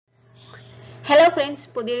Hello friends,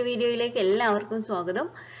 പുതിയൊരു വീഡിയോയിലേക്ക് എല്ലാവർക്കും സ്വാഗതം.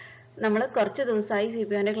 നമ്മൾ കുറച്ച് ദിവസമായി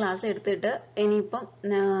CPOന്റെ ക്ലാസ് എടുത്തിട്ട് ഇനിയിപ്പം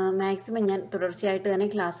മാക്സിമം ഞാൻ തുടർച്ചയായിട്ട് തന്നെ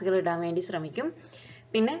ക്ലാസ്സുകൾ ഇടാൻ വേണ്ടി ശ്രമിക്കും.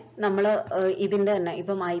 പിന്നെ നമ്മൾ ഇതിന്റെ തന്നെ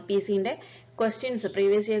ഇപ്പം IPCന്റെ questions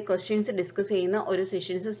previous year questions discuss ചെയ്യുന്ന ഒരു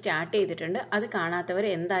സെഷൻസ് സ്റ്റാർട്ട് ചെയ്തിട്ടുണ്ട്. അത് കാണാത്തവർ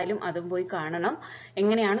എന്തായാലും അതും പോയി കാണണം.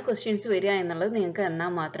 എങ്ങനെയാണ് ക്വസ്റ്റ്യൻസ് വരിക എന്നുള്ളത് നിങ്ങൾക്ക്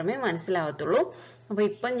എന്നാൽ മാത്രമേ മനസ്സിലാവത്തുള്ളൂ. അപ്പോൾ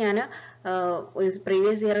ഇപ്പം ഞാൻ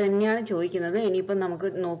പ്രീവിയസ് ഇയർ തന്നെയാണ് ചോദിക്കുന്നത്. ഇനിയിപ്പം നമുക്ക്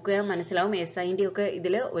നോക്കിയാൽ മനസ്സിലാവും. SIന്റെ ഒക്കെ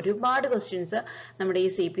ഇതിൽ ഒരുപാട് ക്വസ്റ്റ്യൻസ് നമ്മുടെ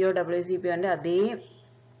ഈ CPO WCPOന്റെ അതേ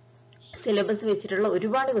സിലബസ് വെച്ചിട്ടുള്ള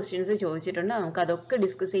ഒരുപാട് ക്വസ്റ്റ്യൻസ് ചോദിച്ചിട്ടുണ്ട്. നമുക്ക് അതൊക്കെ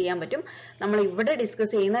ഡിസ്കസ് ചെയ്യാൻ പറ്റും. നമ്മൾ ഇവിടെ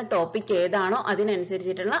ഡിസ്കസ് ചെയ്യുന്ന ടോപ്പിക് ഏതാണോ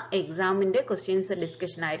അതിനനുസരിച്ചിട്ടുള്ള എക്സാമിന്റെ ക്വസ്റ്റ്യൻസ്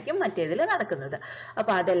ഡിസ്കഷൻ ആയിരിക്കും മറ്റേതിൽ നടക്കുന്നത്.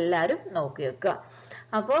 അപ്പൊ അതെല്ലാവരും നോക്കി വെക്കുക.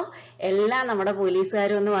 അപ്പോൾ എല്ലാം നമ്മുടെ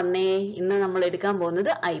പോലീസുകാരും ഒന്ന് വന്നേ. ഇന്ന് നമ്മൾ എടുക്കാൻ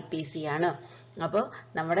പോകുന്നത് IPC ആണ്. അപ്പോൾ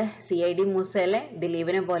നമ്മുടെ CID മൂസയിലെ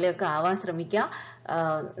ദിലീപിനെ പോലെയൊക്കെ ആവാൻ ശ്രമിക്കുക.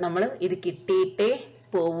 നമ്മൾ ഇത് കിട്ടിയിട്ടേ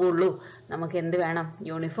പോവുള്ളൂ. നമുക്ക് എന്ത് വേണം?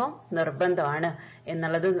 യൂണിഫോം നിർബന്ധമാണ്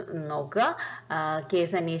എന്നുള്ളത് നോക്കുക.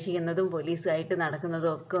 കേസ് അന്വേഷിക്കുന്നതും പോലീസുമായിട്ട് നടക്കുന്നതും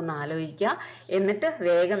ഒക്കെ ഒന്ന് ആലോചിക്കുക. എന്നിട്ട്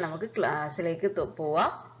വേഗം നമുക്ക് ക്ലാസ്സിലേക്ക്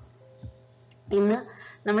പോവാം. ഇന്ന്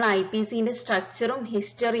നമ്മൾ IPCന്റെ സ്ട്രക്ചറും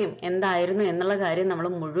ഹിസ്റ്ററിയും എന്തായിരുന്നു എന്നുള്ള കാര്യം നമ്മൾ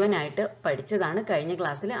മുഴുവനായിട്ട് പഠിച്ചതാണ് കഴിഞ്ഞ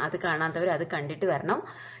ക്ലാസ്സിൽ. അത് കാണാത്തവർ അത് കണ്ടിട്ട് വരണം.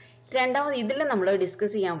 രണ്ടാമത് ഇതിൽ നമ്മൾ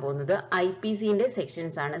ഡിസ്കസ് ചെയ്യാൻ പോകുന്നത് IPCന്റെ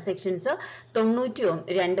സെക്ഷൻസ് ആണ്. സെക്ഷൻസ്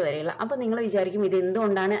 92 വരെയുള്ള. അപ്പൊ നിങ്ങൾ വിചാരിക്കും ഇത്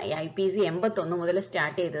എന്തുകൊണ്ടാണ് IPC 81 മുതൽ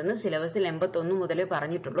സ്റ്റാർട്ട് ചെയ്തതെന്ന്. സിലബസിൽ 81 മുതലേ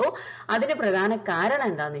പറഞ്ഞിട്ടുള്ളൂ. അതിന് പ്രധാന കാരണം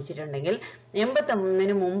എന്താന്ന് വെച്ചിട്ടുണ്ടെങ്കിൽ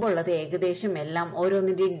 81 മുമ്പുള്ളത് ഏകദേശം എല്ലാം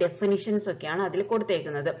ഓരോന്നിന്റെയും ഡെഫിനിഷൻസ് ഒക്കെയാണ് അതിൽ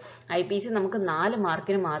കൊടുത്തേക്കുന്നത്. IPC നമുക്ക് 4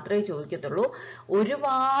 മാർക്കിന് മാത്രമേ ചോദിക്കത്തുള്ളൂ.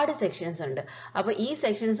 ഒരുപാട് സെക്ഷൻസ് ഉണ്ട്. അപ്പൊ ഈ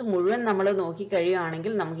സെക്ഷൻസ് മുഴുവൻ നമ്മൾ നോക്കി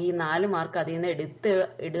കഴിയുകയാണെങ്കിൽ നമുക്ക് ഈ 4 മാർക്ക് അതിൽ നിന്ന്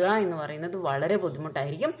ഇടുക എന്ന് പറയുന്നത് വളരെ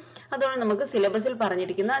ബുദ്ധിമുട്ടായിരിക്കും. അതുകൊണ്ട് നമുക്ക് സിലബസിൽ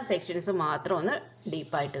പറഞ്ഞിരിക്കുന്ന സെക്ഷൻസ് മാത്രം ഒന്ന്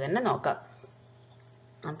ഡീപ്പായിട്ട് തന്നെ നോക്കാം.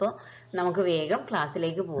 അപ്പോൾ നമുക്ക് വേഗം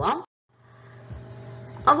ക്ലാസ്സിലേക്ക് പോവാം.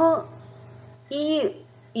 അപ്പോൾ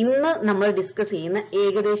ഇന്ന് നമ്മൾ ഡിസ്കസ് ചെയ്യുന്ന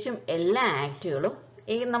ഏകദേശം എല്ലാ ആക്ടുകളും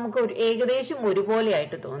നമുക്ക് ഏകദേശം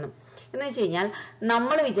ഒരുപോലെയായിട്ട് തോന്നും. എന്ന് വെച്ച് കഴിഞ്ഞാൽ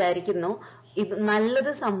നമ്മൾ വിചാരിക്കുന്നു ഇത്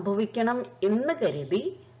നല്ലത് സംഭവിക്കണം എന്ന് കരുതി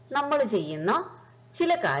നമ്മൾ ചെയ്യുന്ന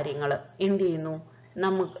ചില കാര്യങ്ങൾ എന്ത് ചെയ്യുന്നു,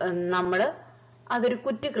 നമ്മൾ അതൊരു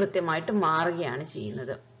കുറ്റകൃത്യമായിട്ട് മാറുകയാണ്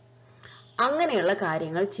ചെയ്യുന്നത്. അങ്ങനെയുള്ള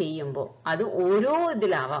കാര്യങ്ങൾ ചെയ്യുമ്പോൾ അത് ഓരോ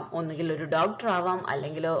ഇതിലാവാം. ഒന്നുകിൽ ഒരു ഡോക്ടർ ആവാം,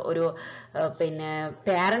 അല്ലെങ്കിൽ ഒരു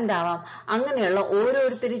പാരന്റ് ആവാം. അങ്ങനെയുള്ള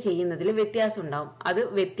ഓരോരുത്തർ ചെയ്യുന്നതിൽ വ്യത്യാസം ഉണ്ടാവും. അത്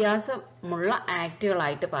വ്യത്യാസമുള്ള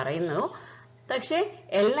ആക്ടുകളായിട്ട് പറയുന്നു. പക്ഷെ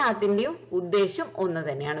എല്ലാത്തിന്റെയും ഉദ്ദേശം ഒന്ന്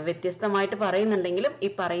തന്നെയാണ്. വ്യത്യസ്തമായിട്ട് പറയുന്നുണ്ടെങ്കിലും ഈ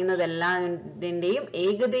പറയുന്നതെല്ലാത്തിന്റെയും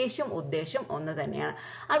ഏകദേശം ഉദ്ദേശം ഒന്ന് തന്നെയാണ്.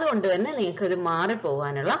 അതുകൊണ്ട് തന്നെ നിങ്ങൾക്ക് ഇത്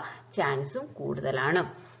മാറിപ്പോവാനുള്ള ചാൻസും കൂടുതലാണ്.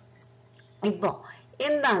 ഇപ്പോ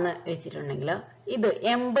എന്താന്ന് വെച്ചിട്ടുണ്ടെങ്കിൽ ഇത്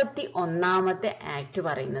 81ാമത്തെ ആക്ട്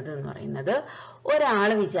പറയുന്നത് എന്ന് പറയുന്നത്, ഒരാൾ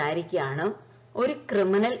വിചാരിക്കുകയാണ് ഒരു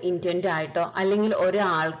ക്രിമിനൽ ഇന്റന്റ് ആയിട്ടോ അല്ലെങ്കിൽ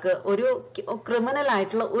ഒരാൾക്ക് ഒരു ക്രിമിനൽ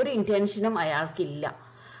ആയിട്ടുള്ള ഒരു ഇന്റൻഷനും അയാൾക്കില്ല.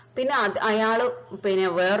 പിന്നെ അയാള്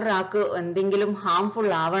വേറൊരാൾക്ക് എന്തെങ്കിലും ഹാംഫുൾ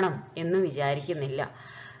ആവണം എന്ന് വിചാരിക്കുന്നില്ല.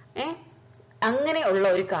 അങ്ങനെയുള്ള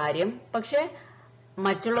ഒരു കാര്യം പക്ഷെ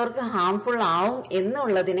മറ്റുള്ളവർക്ക് ഹാംഫുൾ ആവും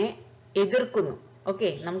എന്നുള്ളതിനെ എതിർക്കുന്നു. ഓക്കെ,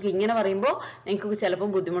 നമുക്ക് ഇങ്ങനെ പറയുമ്പോൾ നിങ്ങൾക്ക് ചിലപ്പോൾ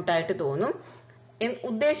ബുദ്ധിമുട്ടായിട്ട് തോന്നും.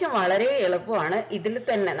 ഉദ്ദേശം വളരെ എളുപ്പമാണ്. ഇതിൽ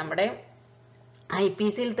തന്നെ നമ്മുടെ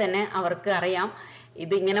IPCയിൽ തന്നെ അവർക്ക് അറിയാം.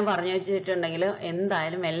 ഇത് ഇങ്ങനെ പറഞ്ഞു വെച്ചിട്ടുണ്ടെങ്കിൽ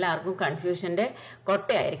എന്തായാലും എല്ലാവർക്കും കൺഫ്യൂഷന്റെ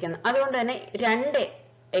കൊട്ടയായിരിക്കും. അതുകൊണ്ട് തന്നെ 2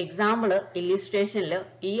 എക്സാമ്പിൾ ഇല്ലുസ്ട്രേഷനിൽ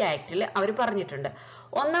ഈ ആക്ടിൽ അവർ പറഞ്ഞിട്ടുണ്ട്.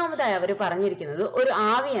 ഒന്നാമതായി അവർ പറഞ്ഞിരിക്കുന്നത് ഒരു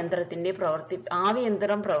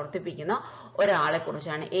ആവിയന്ത്രം പ്രവർത്തിപ്പിക്കുന്ന ഒരാളെ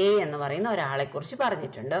കുറിച്ചാണ്. A എന്ന് പറയുന്ന ഒരാളെ കുറിച്ച്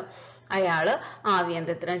പറഞ്ഞിട്ടുണ്ട്. അയാള്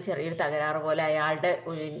ആവിയന്ത്രത്തിന് ചെറിയൊരു തകരാറ് പോലെ അയാളുടെ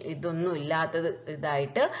ഇതൊന്നും ഇല്ലാത്തത്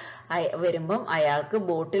ഇതായിട്ട് വരുമ്പം അയാൾക്ക്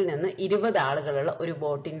ബോട്ടിൽ നിന്ന് 20 ആളുകളുള്ള ഒരു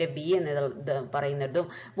ബോട്ടിന്റെ B എന്ന് പറയുന്നതും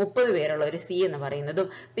 30 പേരുള്ള ഒരു C എന്ന് പറയുന്നതും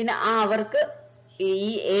പിന്നെ അവർക്ക് ഈ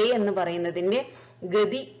A എന്ന് പറയുന്നതിന്റെ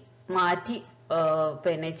ഗതി മാറ്റി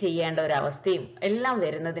ചെയ്യേണ്ട ഒരു അവസ്ഥയും എല്ലാം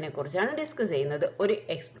വരുന്നതിനെ കുറിച്ചാണ് ഡിസ്കസ് ചെയ്യുന്നത്.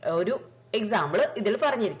 ഒരു എക്സാമ്പിൾ ഇതിൽ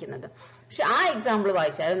പറഞ്ഞിരിക്കുന്നത്. പക്ഷെ ആ എക്സാമ്പിൾ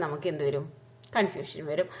വായിച്ചാൽ നമുക്ക് എന്ത് വരും? കൺഫ്യൂഷൻ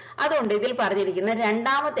വരും. അതുകൊണ്ട് ഇതിൽ പറഞ്ഞിരിക്കുന്ന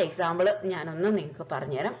 2ാമത്തെ എക്സാമ്പിൾ ഞാനൊന്ന് നിങ്ങൾക്ക്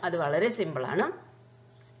പറഞ്ഞുതരാം. അത് വളരെ സിമ്പിൾ ആണ്.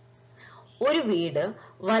 ഒരു വീട്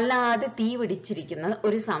വല്ലാതെ തീ പിടിച്ചിരിക്കുന്ന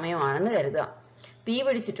ഒരു സമയമാണെന്ന് കരുതുക. തീ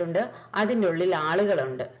പിടിച്ചിട്ടുണ്ട്, അതിൻ്റെ ഉള്ളിൽ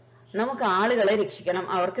ആളുകളുണ്ട്. നമുക്ക് ആളുകളെ രക്ഷിക്കണം.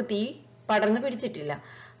 അവർക്ക് തീ പടർന്നു പിടിച്ചിട്ടില്ല.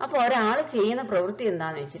 അപ്പൊ ഒരാൾ ചെയ്യുന്ന പ്രവൃത്തി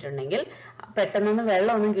എന്താന്ന് വെച്ചിട്ടുണ്ടെങ്കിൽ പെട്ടെന്നൊന്നും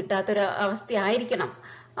വെള്ളമൊന്നും കിട്ടാത്തൊരു അവസ്ഥയായിരിക്കണം.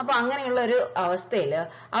 അപ്പൊ അങ്ങനെയുള്ള ഒരു അവസ്ഥയിൽ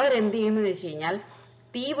അവരെന്ത് ചെയ്യുന്നു വെച്ച് കഴിഞ്ഞാൽ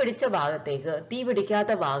തീ പിടിച്ച ഭാഗത്തേക്ക് തീ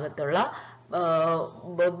പിടിക്കാത്ത ഭാഗത്തുള്ള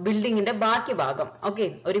ബിൽഡിങ്ങിന്റെ ബാക്കി ഭാഗം. ഓക്കെ,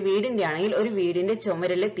 ഒരു വീടിന്റെ ആണെങ്കിൽ ഒരു വീടിന്റെ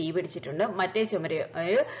ചുമരില് തീ പിടിച്ചിട്ടുണ്ട്, മറ്റേ ചുമര്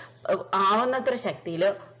ആവുന്നത്ര ശക്തിയിൽ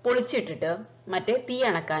പൊളിച്ചിട്ടിട്ട് മറ്റേ തീ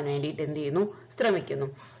അണക്കാൻ വേണ്ടിയിട്ട് എന്ത് ചെയ്യുന്നു, ശ്രമിക്കുന്നു.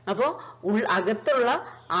 അപ്പോ അകത്തുള്ള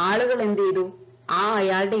ആളുകൾ എന്ത് ചെയ്തു,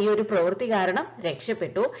 അയാളുടെ ഈ ഒരു പ്രവൃത്തി കാരണം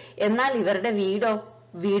രക്ഷപ്പെട്ടു. എന്നാൽ ഇവരുടെ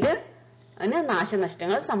വീട്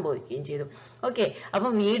നാശനഷ്ടങ്ങൾ സംഭവിക്കുകയും ചെയ്തു. ഓക്കെ, അപ്പൊ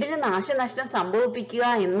വീടിന് നാശനഷ്ടം സംഭവിപ്പിക്കുക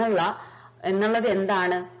എന്നുള്ളത്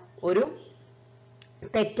എന്താണ്, ഒരു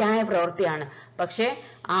തെറ്റായ പ്രവൃത്തിയാണ്. പക്ഷെ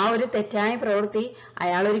ആ ഒരു തെറ്റായ പ്രവൃത്തി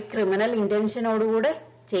അയാൾ ഒരു ക്രിമിനൽ ഇന്റൻഷനോടുകൂടെ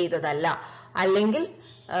ചെയ്തതല്ല, അല്ലെങ്കിൽ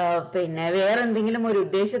പിന്നെ വേറെന്തെങ്കിലും ഒരു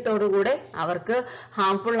ഉദ്ദേശത്തോടുകൂടെ അവർക്ക്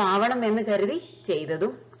ഹാംഫുൾ ആവണം എന്ന് കരുതി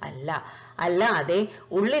ചെയ്തതും അല്ലാതെ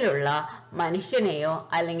ഉള്ളിലുള്ള മനുഷ്യനെയോ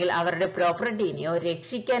അല്ലെങ്കിൽ അവരുടെ പ്രോപ്പർട്ടീനെയോ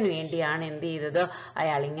രക്ഷിക്കാൻ വേണ്ടിയാണ് എന്ത് ചെയ്തത്,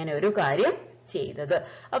 അയാൾ ഇങ്ങനെ ഒരു കാര്യം ചെയ്തത്.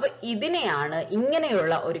 അപ്പൊ ഇതിനെയാണ്,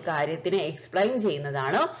 ഇങ്ങനെയുള്ള ഒരു കാര്യത്തിനെ എക്സ്പ്ലെയിൻ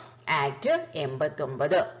ചെയ്യുന്നതാണ് ആക്ട്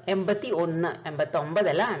 89. 89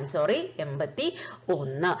 അല്ല, ഐ എം സോറി,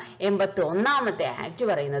 81. 81ാമത്തെ ആക്ട്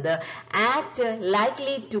പറയുന്നത് act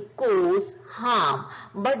likely to cos harm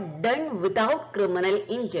but done without criminal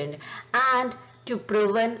intent and to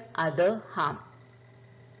prevent other harm.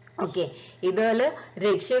 Okay, ഇതിൽ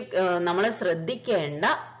നമ്മൾ ശ്രദ്ധിക്കേണ്ട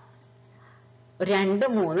രണ്ട്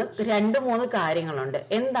മൂന്ന് കാര്യങ്ങളുണ്ട്.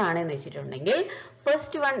 എന്താണെന്ന് വെച്ചിട്ടുണ്ടെങ്കിൽ,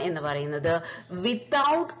 ഫസ്റ്റ് വൺ എന്ന് പറയുന്നത്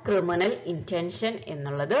വിത്തൗട്ട് ക്രിമിനൽ ഇന്റൻഷൻ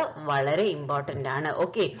എന്നുള്ളത് വളരെ ഇമ്പോർട്ടന്റ് ആണ്.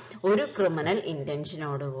 ഓക്കെ, ഒരു ക്രിമിനൽ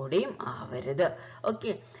ഇന്റൻഷനോടുകൂടിയും ആവരുത്.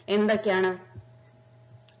 ഓക്കെ, എന്തൊക്കെയാണ്?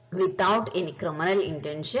 Without any criminal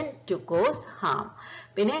intention to cause harm.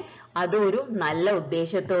 പിന്നെ അത് ഒരു നല്ല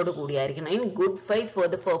ഉദ്ദേശത്തോടു കൂടിയായിരിക്കണം. In good faith for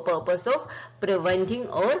the purpose of preventing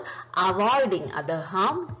or avoiding other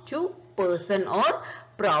Ham to person or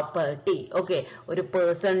property. Okay, ഒരു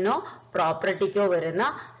പേഴ്സണിനോ പ്രോപ്പർട്ടിക്കോ വരുന്ന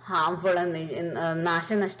ഹാംഫുൾ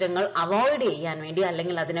നാശനഷ്ടങ്ങൾ അവോയ്ഡ് ചെയ്യാൻ വേണ്ടി,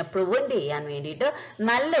 അല്ലെങ്കിൽ അതിനെ പ്രിവെന്റ് ചെയ്യാൻ വേണ്ടിയിട്ട്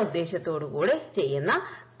നല്ല ഉദ്ദേശത്തോടു കൂടി ചെയ്യുന്ന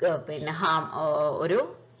പിന്നെ ഒരു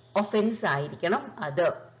ഒഫൻസ് ആയിരിക്കണം അത്.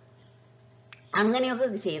 അങ്ങനെയൊക്കെ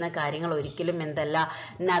ചെയ്യുന്ന കാര്യങ്ങൾ ഒരിക്കലും എന്തല്ല,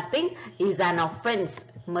 nothing is an offence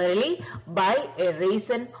merely by a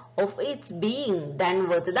reason of its being done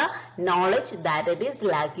with the knowledge that it is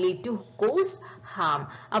likely to cause harm.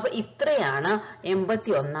 അപ്പൊ ഇത്രയാണ്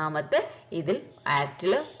 81ാമത്തെ ഇതിൽ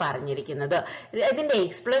ആക്ടിൽ പറഞ്ഞിരിക്കുന്നത്. ഇതിന്റെ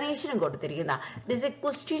എക്സ്പ്ലനേഷൻ കൊടുത്തിരിക്കുന്ന, it is a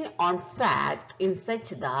question on fact in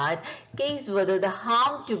such that case whether the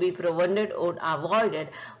harm to be prevented or avoided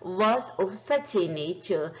was of such a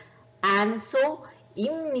nature and so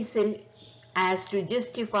innocent as to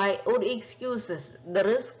justify or excuses the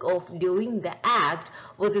risk of doing the act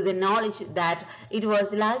with the knowledge that it was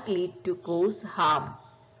likely to cause harm.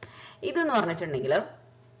 ഇതെന്ന് പറഞ്ഞിട്ടുണ്ടെങ്കിൽ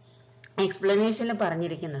എക്സ്പ്ലനേഷനിൽ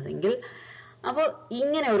പറഞ്ഞിരിക്കുന്നതെങ്കിൽ, അപ്പോൾ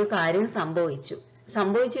ഇങ്ങനെ ഒരു കാര്യം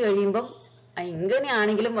സംഭവിച്ചു കഴിയുമ്പം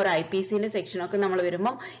എങ്ങനെയാണെങ്കിലും ഒരു IPCന്റെ സെക്ഷനൊക്കെ നമ്മൾ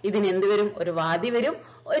വരുമ്പം ഇതിന് എന്ത് വരും, ഒരു വാദി വരും,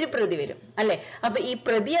 ഒരു പ്രതി വരും, അല്ലെ? അപ്പൊ ഈ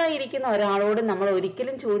പ്രതിയായിരിക്കുന്ന ഒരാളോട് നമ്മൾ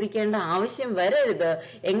ഒരിക്കലും ചോദിക്കേണ്ട ആവശ്യം വരരുത്,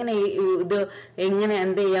 എങ്ങനെ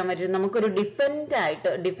എന്ത് ചെയ്യാൻ പറ്റും, നമുക്കൊരു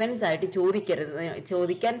ഡിഫൻസ് ആയിട്ട്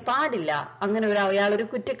ചോദിക്കാൻ പാടില്ല. അങ്ങനെ അയാളൊരു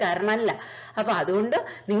കുറ്റക്കാരനല്ല. അപ്പൊ അതുകൊണ്ട്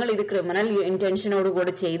നിങ്ങൾ ഇത് ക്രിമിനൽ ഇന്റൻഷനോട്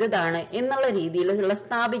കൂടെ ചെയ്തതാണ് എന്നുള്ള രീതിയിലുള്ള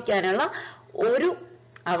സ്ഥാപിക്കാനുള്ള ഒരു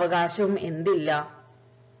അവകാശവും എന്തില്ല,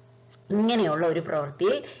 ഇങ്ങനെയുള്ള ഒരു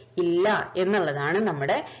പ്രവൃത്തിയിൽ ഇല്ല എന്നുള്ളതാണ്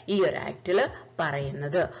നമ്മുടെ ഈ ഒരു ആക്ടില്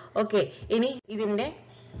പറയുന്നത്. ഓക്കെ, ഇനി ഇതിന്റെ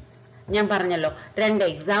ഞാൻ പറഞ്ഞല്ലോ 2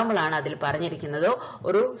 എക്സാമ്പിൾ ആണ് അതിൽ പറഞ്ഞിരിക്കുന്നത്.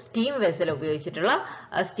 ഒരു സ്റ്റീം വെസൽ ഉപയോഗിച്ചിട്ടുള്ള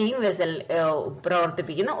സ്റ്റീം വെസൽ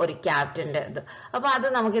പ്രവർത്തിപ്പിക്കുന്ന ഒരു ക്യാപ്റ്റന്റെ ഇത്. അപ്പൊ അത്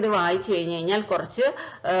നമുക്കിത് വായിച്ചു കഴിഞ്ഞാൽ കുറച്ച്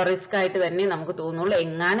റിസ്ക് ആയിട്ട് തന്നെ നമുക്ക് തോന്നുള്ളൂ.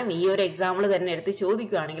 എങ്ങാനും ഈ ഒരു എക്സാമ്പിൾ തന്നെ എടുത്ത്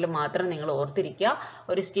ചോദിക്കുകയാണെങ്കിൽ മാത്രം നിങ്ങൾ ഓർത്തിരിക്കുക,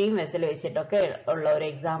 ഒരു സ്റ്റീം വെസൽ വെച്ചിട്ടൊക്കെ ഉള്ള ഒരു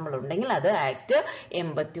എക്സാമ്പിൾ ഉണ്ടെങ്കിൽ അത് ആക്ട്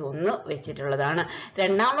 81 വെച്ചിട്ടുള്ളതാണ്.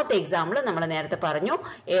 രണ്ടാമത്തെ എക്സാമ്പിൾ നമ്മൾ നേരത്തെ പറഞ്ഞു,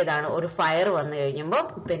 ഏതാണ്, ഒരു ഫയർ വന്നു കഴിയുമ്പോൾ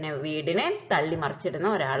പിന്നെ വീടിനെ തള്ളി മറിച്ചിടുന്ന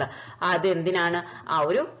ഒരാള്. അതെന്തിനാണ്, ആ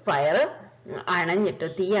ഒരു ഫയർ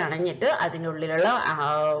തീ അണഞ്ഞിട്ട് അതിനുള്ളിലുള്ള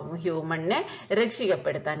ഹ്യൂമണിനെ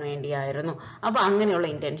രക്ഷിക്കപ്പെടുത്താൻ വേണ്ടിയായിരുന്നു. അപ്പൊ അങ്ങനെയുള്ള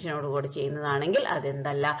ഇന്റൻഷനോടുകൂടി ചെയ്യുന്നതാണെങ്കിൽ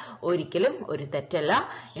അതെന്തല്ല, ഒരിക്കലും ഒരു തെറ്റല്ല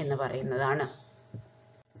എന്ന് പറയുന്നതാണ്.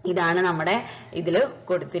 ഇതാണ് നമ്മുടെ ഇതിൽ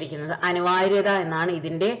കൊടുത്തിരിക്കുന്നത്. അനിവാര്യത എന്നാണ്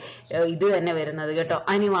ഇതിന്റെ ഇത് തന്നെ വരുന്നത് കേട്ടോ.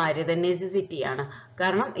 അനിവാര്യത, നെസസിറ്റിയാണ്.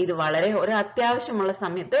 കാരണം ഇത് വളരെ ഒരു അത്യാവശ്യമുള്ള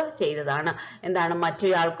സമയത്ത് ചെയ്തതാണ്. എന്താണ്,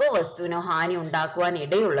 മറ്റൊരാൾക്കോ വസ്തുവിനോ ഹാനി ഉണ്ടാക്കുവാൻ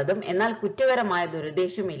ഇടയുള്ളതും എന്നാൽ കുറ്റകരമായ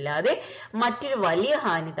ദുരുദ്ദേശമില്ലാതെ മറ്റൊരു വലിയ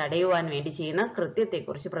ഹാനി തടയുവാൻ വേണ്ടി ചെയ്യുന്ന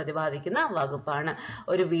കൃത്യത്തെക്കുറിച്ച് പ്രതിപാദിക്കുന്ന വകുപ്പാണ്.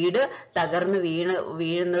 ഒരു വീട്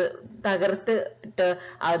തകർത്തിട്ട്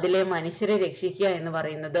അതിലെ മനുഷ്യരെ രക്ഷിക്കുക എന്ന്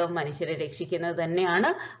പറയുന്നത് മനുഷ്യരെ രക്ഷിക്കുന്നത്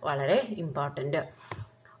തന്നെയാണ് വളരെ ഇമ്പോർട്ടന്റ്.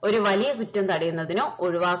 ഒരു വലിയ കുറ്റം തടയുന്നതിനോ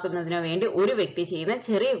ഒഴിവാക്കുന്നതിനോ വേണ്ടി ഒരു വ്യക്തി ചെയ്യുന്ന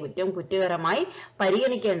ചെറിയ കുറ്റം കുറ്റകരമായി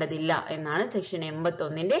പരിഗണിക്കേണ്ടതില്ല എന്നാണ് സെക്ഷൻ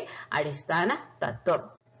 81ന്റെ അടിസ്ഥാന തത്വം.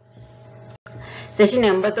 സെക്ഷൻ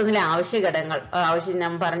 81ലെ ആവശ്യം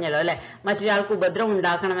ഞാൻ പറഞ്ഞല്ലോ അല്ലെ, മറ്റൊരാൾക്ക് ഉപദ്രവം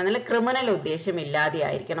ഉണ്ടാക്കണമെന്നുള്ള ക്രിമിനൽ ഉദ്ദേശമില്ലാതെ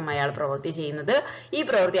ആയിരിക്കണം അയാൾ പ്രവൃത്തി ചെയ്യുന്നത്. ഈ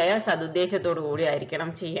പ്രവൃത്തി അയാൾ സദുദ്ദേശത്തോടു കൂടി ആയിരിക്കണം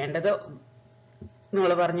ചെയ്യേണ്ടത്.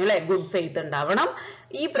 നമ്മൾ പറഞ്ഞു അല്ലെ, ഗുഡ് ഫെയ്ത്ത് ഉണ്ടാവണം.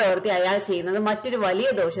 ഈ പ്രവൃത്തി അയാൾ ചെയ്യുന്നത് മറ്റൊരു വലിയ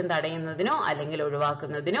ദോഷം തടയുന്നതിനോ അല്ലെങ്കിൽ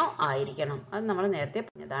ഒഴിവാക്കുന്നതിനോ ആയിരിക്കണം. അത് നമ്മൾ നേരത്തെ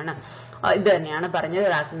പറഞ്ഞതാണ്. ഇത് തന്നെയാണ് പറഞ്ഞത്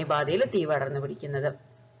അഗ്നിബാധയിൽ തീ പടർന്നു പിടിക്കുന്നത്.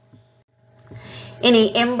 ഇനി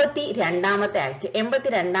 82ാമത്തെ ആക്ട്.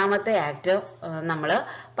 82ാമത്തെ ആക്ട് നമ്മൾ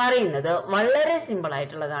പറയുന്നത് വളരെ സിമ്പിൾ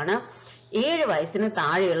ആയിട്ടുള്ളതാണ്. 7 വയസ്സിന്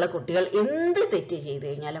താഴെയുള്ള കുട്ടികൾ എന്ത് തെറ്റ് ചെയ്തു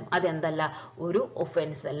കഴിഞ്ഞാലും അതെന്തല്ല, ഒരു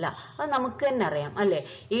ഒഫൻസ് അല്ല. അത് നമുക്ക് തന്നെ അറിയാം അല്ലെ.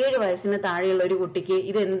 7 വയസ്സിന് താഴെയുള്ള ഒരു കുട്ടിക്ക്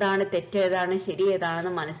ഇതെന്താണ്, തെറ്റേതാണ്, ശരി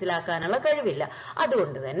ഏതാണെന്ന് മനസ്സിലാക്കാനുള്ള കഴിവില്ല.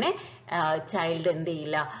 അതുകൊണ്ട് തന്നെ ചൈൽഡ് എന്ത്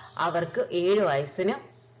ചെയ്യില്ല, അവർക്ക് 7 വയസ്സിന്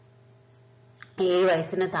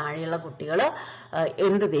താഴെയുള്ള കുട്ടികൾ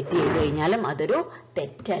എന്ത് തെറ്റ് ചെയ്തു കഴിഞ്ഞാലും അതൊരു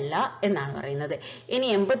തെറ്റല്ല എന്നാണ് പറയുന്നത്. ഇനി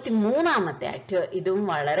 83ാമത്തെ ആക്ട്, ഇതും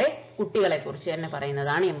വളരെ കുട്ടികളെ കുറിച്ച് തന്നെ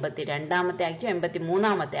പറയുന്നതാണ്. 82ാമത്തെ ആക്ടും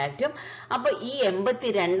 83ാമത്തെ ആക്ടും. അപ്പൊ ഈ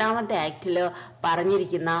 82ാമത്തെ ആക്ടില്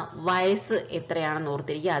പറഞ്ഞിരിക്കുന്ന വയസ്സ് എത്രയാണെന്ന്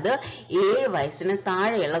ഓർത്തിരിക്കുക. അത് 7 വയസ്സിന്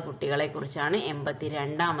താഴെയുള്ള കുട്ടികളെ കുറിച്ചാണ്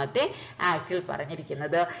 82ാമത്തെ ആക്ടിൽ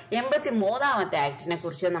പറഞ്ഞിരിക്കുന്നത്. 83ാമത്തെ ആക്ടിനെ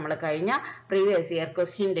കുറിച്ച് നമ്മൾ കഴിഞ്ഞ പ്രീവിയസ് ഇയർ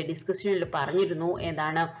ക്വസ്റ്റ്യന്റെ ഡിസ്കഷനിൽ പറഞ്ഞിരുന്നു.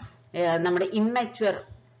 എന്താണ്, നമ്മുടെ ഇമ്മച്വർ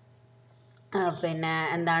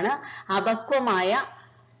അപക്വമായ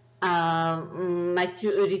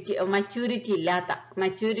മച്യൂരിറ്റി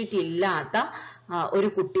ഇല്ലാത്ത ഒരു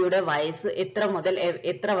കുട്ടിയുടെ വയസ്സ് എത്ര മുതൽ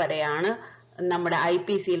എത്ര വരെയാണ് നമ്മുടെ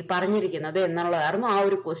IPCയിൽ പറഞ്ഞിരിക്കുന്നത് എന്നുള്ളതായിരുന്നു ആ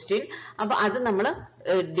ഒരു ക്വസ്റ്റ്യൻ. അപ്പൊ അത് നമ്മൾ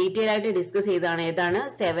ഡീറ്റെയിൽ ആയിട്ട് ഡിസ്കസ് ചെയ്തതാണ്. ഏതാണ്,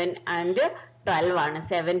 7 and 12 ആണ്.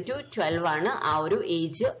 7 to 12 ആണ് ആ ഒരു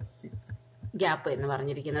ഏജ് ഗ്യാപ്പ് എന്ന്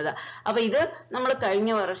പറഞ്ഞിരിക്കുന്നത്. അപ്പൊ ഇത് നമ്മൾ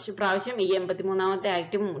കഴിഞ്ഞ പ്രാവശ്യം ഈ 83ാമത്തെ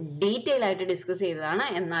ആക്ടും ഡീറ്റെയിൽ ആയിട്ട് ഡിസ്കസ് ചെയ്തതാണ്.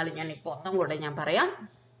 എന്നാലും ഞാൻ ഇപ്പൊ ഒന്നും കൂടെ ഞാൻ പറയാം.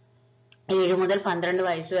 7 മുതൽ 12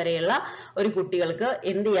 വയസ്സ് വരെയുള്ള ഒരു കുട്ടികൾക്ക്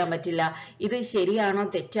എന്ത് ചെയ്യാൻ പറ്റില്ല, ഇത് ശരിയാണോ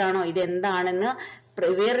തെറ്റാണോ ഇതെന്താണെന്ന്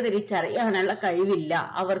വേർതിരിച്ചറിയാനുള്ള കഴിവില്ല.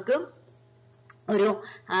 അവർക്ക് ഒരു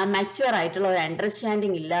മാച്വർ ആയിട്ടുള്ള ഒരു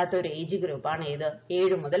അണ്ടർസ്റ്റാൻഡിങ് ഇല്ലാത്ത ഒരു ഏജ് ഗ്രൂപ്പാണ് ഇത്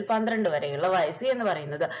 7 മുതൽ 12 വരെയുള്ള വയസ്സ് എന്ന്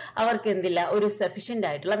പറയുന്നത്. അവർക്ക് എന്തില്ല, ഒരു സഫീഷ്യന്റ്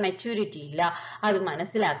ആയിട്ടുള്ള മെച്യൂരിറ്റി ഇല്ല, അത്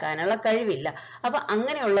മനസ്സിലാക്കാനുള്ള കഴിവില്ല. അപ്പൊ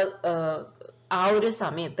അങ്ങനെയുള്ള ആ ഒരു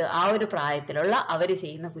സമയത്ത് ആ ഒരു പ്രായത്തിലുള്ള അവർ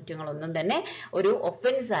ചെയ്യുന്ന കുറ്റങ്ങളൊന്നും തന്നെ ഒരു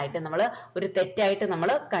ഒഫൻസ് ആയിട്ട് നമ്മൾ ഒരു തെറ്റായിട്ട് നമ്മൾ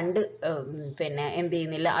കണ്ട് എന്ത്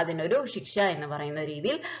ചെയ്യുന്നില്ല, അതിനൊരു ശിക്ഷ എന്ന് പറയുന്ന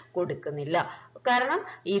രീതിയിൽ കൊടുക്കുന്നില്ല. കാരണം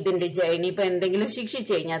ഇതിന്റെ ഇനിയിപ്പോ എന്തെങ്കിലും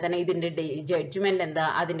ശിക്ഷിച്ചു കഴിഞ്ഞാൽ തന്നെ ഇതിന്റെ ജഡ്ജ്മെന്റ് എന്താ,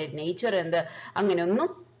 അതിന്റെ നേച്ചർ എന്ത്, അങ്ങനെയൊന്നും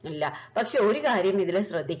ഇല്ല. പക്ഷെ ഒരു കാര്യം ഇതിൽ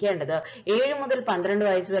ശ്രദ്ധിക്കേണ്ടത്, 7 മുതൽ 12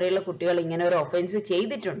 വയസ്സ് വരെയുള്ള കുട്ടികൾ ഇങ്ങനെ ഒരു ഒഫൻസ്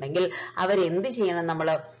ചെയ്തിട്ടുണ്ടെങ്കിൽ അവരെന്ത് ചെയ്യണം,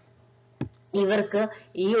 നമ്മള് ഇവർക്ക്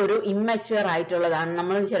ഈ ഒരു ഇമ്മച്വർ ആയിട്ടുള്ളതാണ്.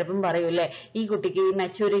 നമ്മൾ ചിലപ്പം പറയൂല്ലേ, ഈ കുട്ടിക്ക് ഈ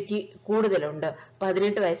മെച്യൂരിറ്റി കൂടുതലുണ്ട്,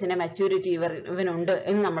 18 വയസ്സിന്റെ മെച്യൂരിറ്റി ഇവനുണ്ട്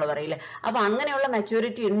എന്ന് നമ്മൾ പറയില്ലേ. അപ്പൊ അങ്ങനെയുള്ള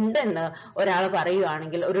മെച്യൂരിറ്റി ഉണ്ടെന്ന് ഒരാൾ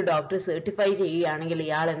പറയുകയാണെങ്കിൽ, ഒരു ഡോക്ടർ സർട്ടിഫൈ ചെയ്യുകയാണെങ്കിൽ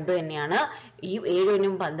ഇയാൾ എന്ത് തന്നെയാണ്, ഈ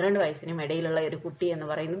 7നും 12 വയസ്സിനും ഇടയിലുള്ള ഒരു കുട്ടി എന്ന്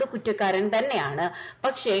പറയുന്നത് കുറ്റക്കാരൻ തന്നെയാണ്.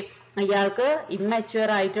 പക്ഷേ അയാൾക്ക് ഇമ്മച്വർ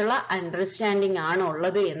ആയിട്ടുള്ള അണ്ടർസ്റ്റാൻഡിങ് ആണ്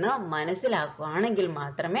ഉള്ളത് എന്ന് മനസ്സിലാക്കുകയാണെങ്കിൽ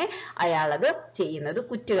മാത്രമേ അയാളത് ചെയ്യുന്നത്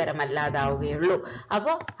കുറ്റകരമല്ലാതാവുകയുള്ളൂ.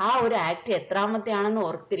 അപ്പൊ ആ ഒരു ആക്ട് എത്രാമത്തെ ആണെന്ന്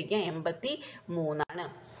ഓർത്തിരിക്കാൻ 83 ആണ്.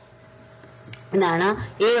 എന്താണ്,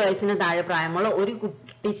 7 വയസ്സിന് താഴെ പ്രായമുള്ള ഒരു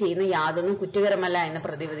കുട്ടി ചെയ്യുന്ന യാതൊന്നും കുറ്റകരമല്ല എന്ന്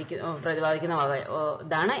പ്രതിപാദിക്കുന്ന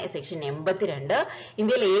ഇതാണ് സെക്ഷൻ 82.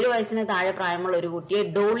 ഇന്ത്യയിൽ 7 വയസ്സിന് താഴെ പ്രായമുള്ള ഒരു കുട്ടിയെ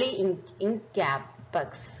Dolly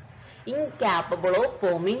incapable of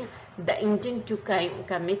forming the intent to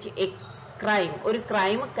commit a crime, ഒരു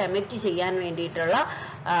ക്രൈം കമ്മിറ്റ് ചെയ്യാൻ വേണ്ടിയിട്ടുള്ള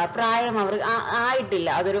പ്രായം അവർ ആയിട്ടില്ല,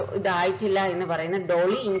 അതൊരു ഇതായിട്ടില്ല എന്ന് പറയുന്ന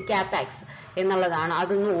ഡോളി ഇൻകാപ്പാക്സ് എന്നുള്ളതാണ്.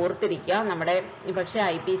 അതൊന്ന് ഓർത്തിരിക്കുക. നമ്മുടെ പക്ഷെ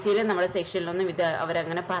IPCയിൽ നമ്മുടെ സെക്ഷനിലൊന്നും ഇത്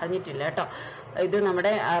അവരങ്ങനെ പറഞ്ഞിട്ടില്ല കേട്ടോ. ഇത്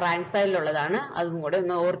നമ്മുടെ റാങ്ക് ഫയലിലുള്ളതാണ്. അതും കൂടെ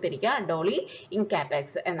ഒന്ന് ഓർത്തിരിക്കുക. ഡോളി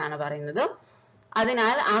ഇൻകാപ്പാക്സ് എന്നാണ് പറയുന്നത്.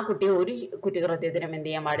 അതിനാൽ ആ കുട്ടിയെ ഒരു കുറ്റകൃത്യത്തിനും എന്ത്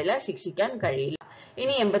ചെയ്യാൻ പാടില്ല, ശിക്ഷിക്കാൻ കഴിയില്ല.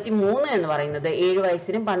 ഇനി 83 എന്ന് പറയുന്നത് 7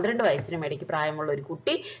 വയസ്സിനും 12 വയസ്സിനും ഇടയ്ക്ക് പ്രായമുള്ള ഒരു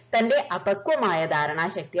കുട്ടി തന്റെ അപക്വമായ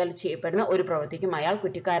ധാരണാശക്തിയാൽ ചെയ്യപ്പെടുന്ന ഒരു പ്രവൃത്തിക്കും അയാൾ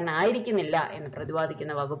കുറ്റക്കാരനായിരിക്കുന്നില്ല എന്ന്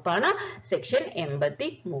പ്രതിപാദിക്കുന്ന വകുപ്പാണ് സെക്ഷൻ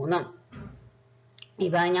 83.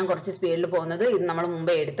 ഇവ ഞാൻ കുറച്ച് സ്പീഡിൽ പോകുന്നത് ഇത് നമ്മൾ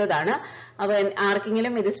മുമ്പേ എടുത്തതാണ്. അപ്പൊ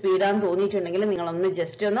ആർക്കെങ്കിലും ഇത് സ്പീഡാന്ന് തോന്നിയിട്ടുണ്ടെങ്കിൽ നിങ്ങളൊന്ന്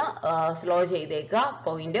ജസ്റ്റ് ഒന്ന് സ്ലോ ചെയ്തേക്കുക.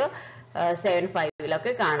 പോയിന്റ് 75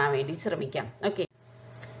 കാണാൻ വേണ്ടി ശ്രമിക്കാം. ഓക്കെ,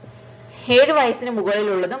 7 വയസ്സിന്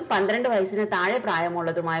മുകളിലുള്ളതും 12 വയസ്സിന് താഴെ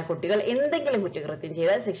പ്രായമുള്ളതുമായ കുട്ടികൾ എന്തെങ്കിലും കുറ്റകൃത്യം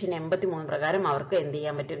ചെയ്താൽ സെക്ഷൻ 83 പ്രകാരം അവർക്ക് എന്ത്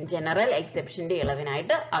ചെയ്യാൻ പറ്റും? ജനറൽ എക്സെപ്ഷന്റെ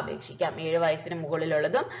ഇളവിനായിട്ട് അപേക്ഷിക്കാം. 7 വയസ്സിന്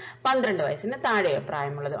മുകളിലുള്ളതും 12 വയസ്സിന് താഴെ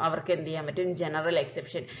പ്രായമുള്ളതും അവർക്ക് എന്ത് ചെയ്യാൻ പറ്റും? General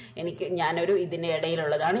exception. ഞാനൊരു ഇതിന്റെ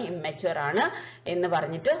ഇടയിലുള്ളതാണ്, ഇമ്മച്വർ ആണ് എന്ന്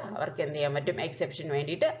പറഞ്ഞിട്ട് അവർക്ക് എന്ത് ചെയ്യാൻ പറ്റും? എക്സെപ്ഷന്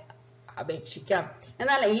വേണ്ടിയിട്ട് അപേക്ഷിക്കാം.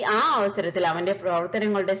 എന്നാൽ ആ അവസരത്തിൽ അവന്റെ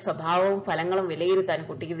പ്രവർത്തനങ്ങളുടെ സ്വഭാവവും ഫലങ്ങളും വിലയിരുത്താൻ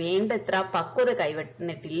കുട്ടിക്ക് വേണ്ടത്ര പക്വത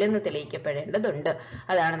കൈവന്നിട്ടില്ലെന്ന് തെളിയിക്കപ്പെടേണ്ടതുണ്ട്.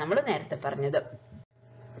 അതാണ് നമ്മൾ നേരത്തെ പറഞ്ഞത്.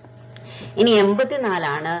 ഇനി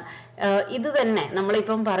 84 ഇത് തന്നെ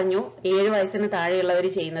നമ്മളിപ്പം പറഞ്ഞു 7 വയസ്സിന് താഴെയുള്ളവർ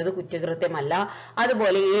ചെയ്യുന്നത് കുറ്റകൃത്യമല്ല,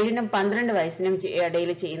 അതുപോലെ 7നും 12 വയസ്സിനും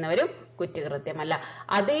ഇടയിൽ ചെയ്യുന്നവരും കുറ്റകൃത്യമല്ല.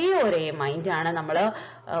 അതേ ഒരേ മൈൻഡാണ് നമ്മൾ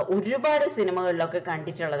ഒരുപാട് സിനിമകളിലൊക്കെ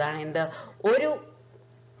കണ്ടിട്ടുള്ളതാണ്. എന്ത് ഒരു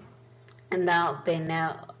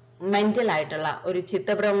മെന്റൽ ആയിട്ടുള്ള ഒരു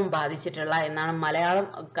ചിത്തഭ്രമം ബാധിച്ചിട്ടുള്ള എന്നാണ് മലയാളം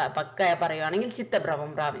പക്കായ പറയുകയാണെങ്കിൽ,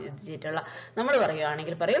 ചിത്തഭ്രമം ബാധിച്ചിട്ടുള്ള. നമ്മൾ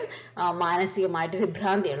പറയുകയാണെങ്കിൽ പറയും മാനസികമായിട്ട്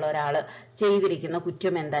വിഭ്രാന്തിയുള്ള ഒരാള് ചെയ്തിരിക്കുന്ന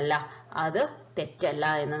കുറ്റം എന്തല്ല, അത് തെറ്റല്ല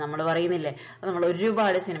എന്ന് നമ്മൾ പറയുന്നില്ലേ. നമ്മൾ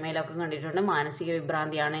ഒരുപാട് സിനിമയിലൊക്കെ കണ്ടിട്ടുണ്ട്. മാനസിക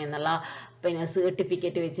വിഭ്രാന്തിയാണ് എന്നുള്ള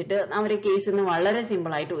സർട്ടിഫിക്കറ്റ് വെച്ചിട്ട് അവരെ കേസിൽ നിന്ന് വളരെ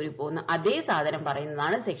സിമ്പിൾ ആയിട്ട് ഊരിപ്പോകുന്നു. അതേ സാധനം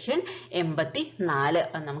പറയുന്നതാണ് സെക്ഷൻ 84.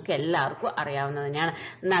 നമുക്ക് എല്ലാവർക്കും അറിയാവുന്നത് തന്നെയാണ്.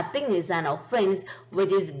 Nothing is an offence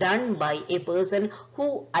which is done by A person who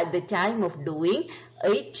at the time of doing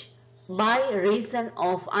it by reason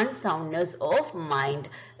of unsoundness of mind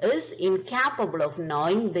is incapable of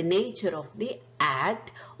knowing the nature of the act,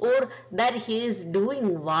 or that he is doing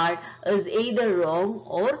what is either wrong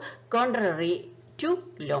or contrary to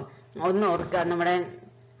law. ഒന്ന് ഓർക്കുക, നമ്മുടെ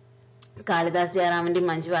കാളിദാസ് ജയറാമിന്റെയും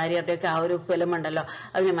മഞ്ജു വാര്യറുടെ ഒക്കെ ആ ഒരു film ഉണ്ടല്ലോ,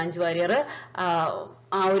 അതിന് മഞ്ജു വാര്യർ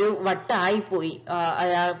ആ ഒരു വട്ടായിപ്പോയി.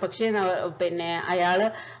 പക്ഷേ അയാള്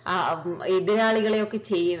എതിരാളികളെയൊക്കെ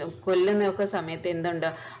കൊല്ലുന്നൊക്കെ സമയത്ത് എന്തുണ്ട്,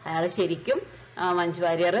 അയാൾ ശരിക്കും മഞ്ജു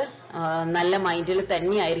വാര്യർ നല്ല മൈൻഡിൽ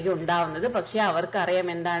തന്നെയായിരിക്കും ഉണ്ടാവുന്നത്. പക്ഷെ അവർക്കറിയാം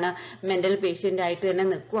എന്താണ്, മെന്റൽ പേഷ്യന്റ് ആയിട്ട് തന്നെ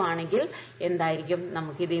നിൽക്കുവാണെങ്കിൽ എന്തായിരിക്കും,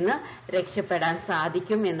 നമുക്കിതിൽ നിന്ന് രക്ഷപ്പെടാൻ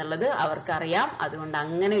സാധിക്കും എന്നുള്ളത് അവർക്കറിയാം. അതുകൊണ്ട്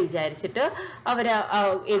അങ്ങനെ വിചാരിച്ചിട്ട് അവര്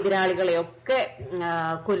എതിരാളികളെയൊക്കെ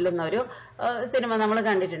കൊല്ലുന്ന ഒരു സിനിമ നമ്മൾ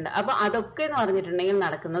കണ്ടിട്ടുണ്ട്. അപ്പൊ അതൊക്കെ എന്ന് പറഞ്ഞിട്ടുണ്ടെങ്കിൽ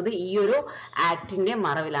നടക്കുന്നത് ഈ ഒരു ആക്ടിന്റെ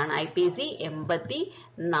മറവിലാണ്, IPC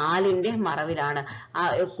 84ന്റെ മറവിലാണ്.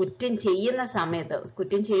 കുറ്റം ചെയ്യുന്ന സമയത്ത്,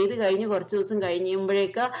 കുറ്റം ചെയ്ത് കഴിഞ്ഞ് കുറച്ച് ദിവസം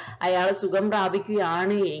കഴിയുമ്പോഴേക്ക് അയാൾ സുഖം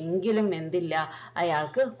പ്രാപിക്കുകയാണ് എങ്കിലും എന്തില്ല,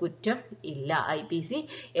 അയാൾക്ക് കുറ്റം ഇല്ല. IPC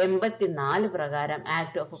 84 പ്രകാരം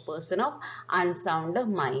act of A person of unsound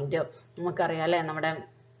mind. നമുക്കറിയാം അല്ലെ, നമ്മുടെ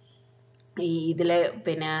ഇതിലെ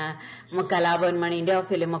കലാഭവൻ മണിന്റെ ആ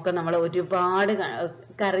ഫിലിമൊക്കെ നമ്മൾ ഒരുപാട്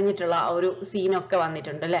കരഞ്ഞിട്ടുള്ള ആ ഒരു സീനൊക്കെ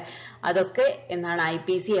വന്നിട്ടുണ്ട് അല്ലെ. അതൊക്കെ എന്താണ്,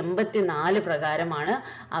 IPC 84 പ്രകാരമാണ്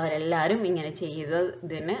അവരെല്ലാരും ഇങ്ങനെ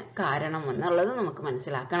ചെയ്തതിന് കാരണം എന്നുള്ളത് നമുക്ക്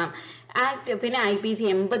മനസ്സിലാക്കണം. IPC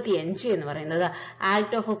 85 എന്ന് പറയുന്നത്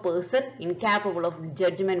act of A person incapable of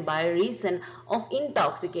judgement by reason of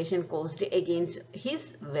intoxication caused against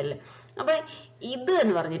his will. അപ്പൊ ഇത്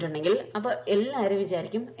എന്ന് പറഞ്ഞിട്ടുണ്ടെങ്കിൽ അപ്പൊ എല്ലാവരും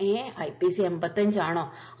വിചാരിക്കും IPC 85 ആണോ,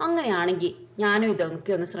 അങ്ങനെയാണെങ്കിൽ ഞാനും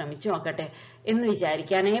ഇതൊക്കെ ഒന്ന് ശ്രമിച്ചു നോക്കട്ടെ എന്ന്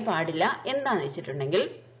വിചാരിക്കാനേ പാടില്ല. എന്താന്ന് വെച്ചിട്ടുണ്ടെങ്കിൽ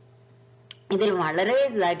ഇതിൽ വളരെ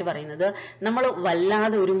ഇതായിട്ട് പറയുന്നത്, നമ്മൾ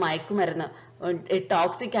വല്ലാതെ ഒരു മയക്കുമരുന്ന്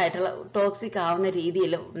ടോക്സിക് ആവുന്ന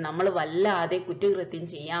രീതിയിൽ നമ്മൾ വല്ലാതെ കുറ്റകൃത്യം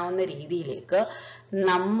ചെയ്യാവുന്ന രീതിയിലേക്ക്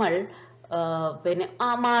നമ്മൾ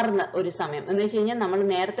മാറുന്ന ഒരു സമയം എന്ന് വെച്ച് കഴിഞ്ഞാൽ, നമ്മൾ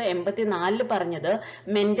നേരത്തെ 84 പറഞ്ഞത്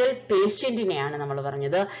മെന്റൽ പേഷ്യന്റിനെയാണ് നമ്മൾ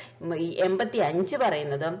പറഞ്ഞത്. ഈ 85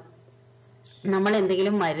 പറയുന്നത് നമ്മൾ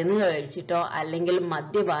എന്തെങ്കിലും മരുന്ന് കഴിച്ചിട്ടോ അല്ലെങ്കിൽ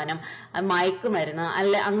മദ്യപാനം, മയക്കുമരുന്ന്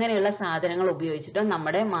അങ്ങനെയുള്ള സാധനങ്ങൾ ഉപയോഗിച്ചിട്ടോ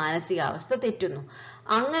നമ്മുടെ മാനസികാവസ്ഥ തെറ്റുന്നു.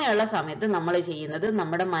 അങ്ങനെയുള്ള സമയത്ത് നമ്മൾ ചെയ്യുന്നത്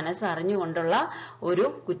നമ്മുടെ മനസ്സറിഞ്ഞുകൊണ്ടുള്ള ഒരു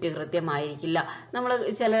കുറ്റകൃത്യമായിരിക്കില്ല. നമ്മൾ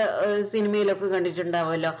ചില സിനിമയിലൊക്കെ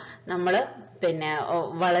കണ്ടിട്ടുണ്ടാവുമല്ലോ, നമ്മൾ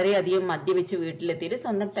വളരെയധികം മദ്യപിച്ച് വീട്ടിലെത്തിയിട്ട്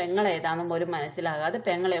സ്വന്തം പെങ്ങൾ ഏതാണെന്ന് പോലും മനസ്സിലാകാതെ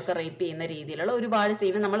പെങ്ങളെയൊക്കെ റേപ്പ് ചെയ്യുന്ന രീതിയിലുള്ള ഒരുപാട്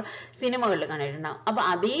സീൻ നമ്മൾ സിനിമകളിൽ കണ്ടിട്ടുണ്ടാവും. അപ്പൊ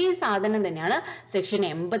അതേ സാധനം തന്നെയാണ് സെക്ഷൻ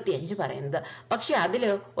 85 പറയുന്നത്. പക്ഷെ അതിൽ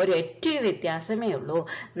ഒരൊറ്റൊരു വ്യത്യാസമേ ഉള്ളൂ.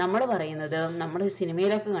 നമ്മൾ പറയുന്നത്, നമ്മൾ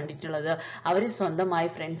സിനിമയിലൊക്കെ കണ്ടിട്ടുള്ളത് അവർ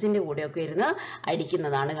സ്വന്തമായി ഫ്രണ്ട്സിന്റെ കൂടെയൊക്കെ ഇരുന്ന്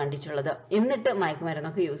അടിക്കുന്നതാണ് കണ്ടിട്ടുള്ളത്, എന്നിട്ട്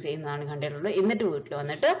മയക്കുമരുന്നൊക്കെ യൂസ് ചെയ്യുന്നതാണ് കണ്ടിട്ടുള്ളത്, എന്നിട്ട് വീട്ടിൽ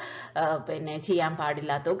വന്നിട്ട് ചെയ്യാൻ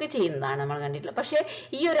പാടില്ലാത്തതൊക്കെ ചെയ്യുന്നതാണ് നമ്മൾ കണ്ടിട്ടുള്ളത്. പക്ഷെ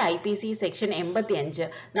ഈ ഒരു IPC സെക്ഷൻ 85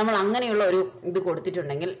 നമ്മൾ അങ്ങനെയുള്ള ഒരു ഇത്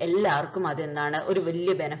കൊടുത്തിട്ടുണ്ടെങ്കിൽ എല്ലാവർക്കും അതെന്താണ്, ഒരു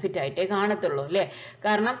വലിയ ബെനിഫിറ്റ് ആയിട്ടേ കാണത്തുള്ളൂ അല്ലെ.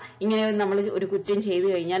 കാരണം ഇങ്ങനെ നമ്മൾ ഒരു കുറ്റം ചെയ്തു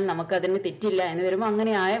കഴിഞ്ഞാൽ നമുക്ക് അതിന് തെറ്റില്ല എന്ന് വരുമ്പോൾ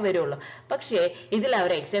അങ്ങനെ വരുള്ളൂ. പക്ഷേ ഇതിൽ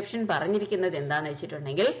അവർ എക്സെപ്ഷൻ പറഞ്ഞിരിക്കുന്നത് എന്താന്ന്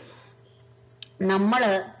വെച്ചിട്ടുണ്ടെങ്കിൽ, നമ്മൾ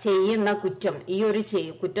ചെയ്യുന്ന കുറ്റം, ഈ ഒരു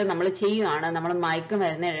കുറ്റം നമ്മൾ ചെയ്യുകയാണ്, നമ്മൾ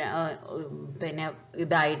മയക്കുമരുന്ന് പിന്നെ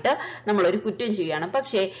ഇതായിട്ട് നമ്മൾ ഒരു കുറ്റം ചെയ്യുകയാണ്.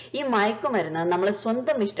 പക്ഷേ ഈ മയക്കുമരുന്ന് നമ്മൾ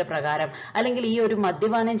സ്വന്തം ഇഷ്ടപ്രകാരം, അല്ലെങ്കിൽ ഈ ഒരു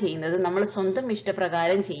മദ്യപാനം ചെയ്യുന്നത് നമ്മൾ സ്വന്തം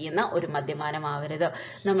ഇഷ്ടപ്രകാരം ചെയ്യുന്ന ഒരു മദ്യപാനമാവരുത്.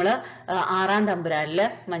 നമ്മൾ ആറാം തമ്പുരാനില്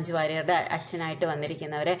മഞ്ജു വാര്യരുടെ അച്ഛനായിട്ട്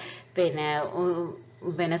വന്നിരിക്കുന്നവരെ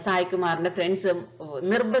പിന്നെ സായികുമാറിന്റെ ഫ്രണ്ട്സും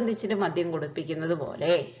നിർബന്ധിച്ചിട്ട് മദ്യം കുടിപ്പിക്കുന്നത്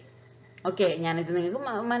പോലെ. ഓക്കെ, ഞാനിത് നിങ്ങൾക്ക്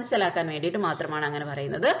മനസ്സിലാക്കാൻ വേണ്ടിയിട്ട് മാത്രമാണ് അങ്ങനെ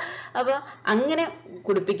പറയുന്നത്. അപ്പൊ അങ്ങനെ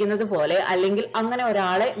കുടിപ്പിക്കുന്നത് പോലെ, അല്ലെങ്കിൽ അങ്ങനെ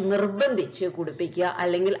ഒരാളെ നിർബന്ധിച്ച് കുടിപ്പിക്കുക,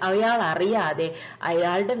 അല്ലെങ്കിൽ അയാൾ അറിയാതെ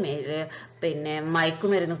അയാളുടെ മേല്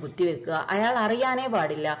മയക്കുമരുന്ന് കുത്തിവെക്കുക, അയാൾ അറിയാനേ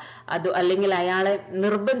പാടില്ല, അല്ലെങ്കിൽ അയാളെ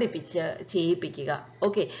നിർബന്ധിപ്പിച്ച് ചെയ്യിപ്പിക്കുക.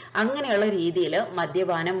 ഓക്കെ, അങ്ങനെയുള്ള രീതിയിൽ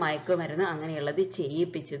മദ്യപാനം, മയക്കുമരുന്ന് അങ്ങനെയുള്ളത്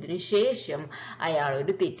ചെയ്യിപ്പിച്ചതിന് ശേഷം അയാൾ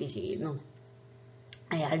ഒരു തെറ്റ് ചെയ്യുന്നു.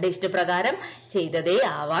 അയാളുടെ ഇഷ്ടപ്രകാരം ചെയ്തതേ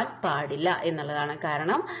ആവാൻ പാടില്ല എന്നുള്ളതാണ്.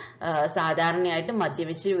 കാരണം സാധാരണയായിട്ട്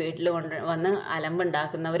മദ്യപിച്ച് വീട്ടിൽ വന്ന്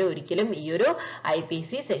അലമ്പുണ്ടാക്കുന്നവർ ഒരിക്കലും ഈ ഒരു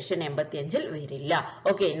IPC സെക്ഷൻ 85 വരില്ല.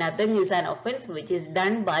 Okay, nothing is an offense which is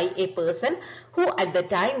done by a person who at the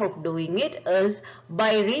time of doing it is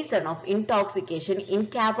by reason of intoxication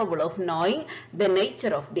incapable of knowing the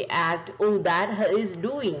nature of the act, or that he is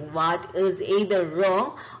doing what is either wrong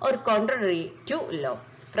or contrary to law,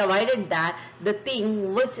 provided that the thing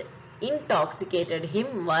which intoxicated him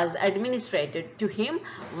was administered to him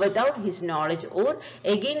without his knowledge or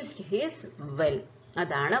against his will.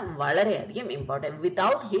 അതാണ് വളരെയധികം important,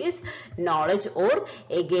 without his knowledge or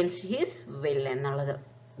against his will എന്നുള്ളത്.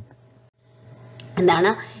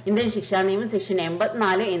 എന്താണ് Indian ശിക്ഷാ നിയമം section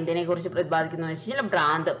 84 എന്തിനെ കുറിച്ച് പ്രതിപാദിക്കുന്നു എന്ന് വെച്ചാൽ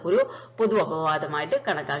ഭ്രാന്ത് ഒരു പൊതു അപവാദമായിട്ട്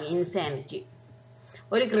കണക്കാക്കി. ഇൻസാനിറ്റി.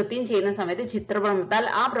 ഒരു കൃത്യം ചെയ്യുന്ന സമയത്ത് ചിത്രഭ്രമത്താൽ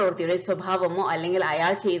ആ പ്രവൃത്തിയുടെ സ്വഭാവമോ അല്ലെങ്കിൽ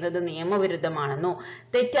അയാൾ ചെയ്യുന്നത് നിയമവിരുദ്ധമാണെന്നോ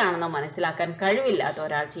തെറ്റാണെന്നോ മനസ്സിലാക്കാൻ കഴിവില്ലാത്ത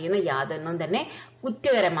ഒരാൾ ചെയ്യുന്ന യാതൊന്നും തന്നെ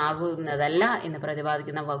കുറ്റകരമാകുന്നതല്ല എന്ന്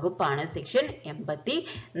പ്രതിപാദിക്കുന്ന വകുപ്പാണ് സെക്ഷൻ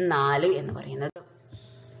 84 എന്ന് പറയുന്നത്.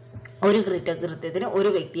 ഒരു കൃത്യത്തിന് ഒരു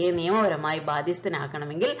വ്യക്തിയെ നിയമപരമായി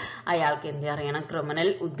ബാധ്യസ്ഥനാക്കണമെങ്കിൽ അയാൾക്ക് എന്ത് അറിയണം? ക്രിമിനൽ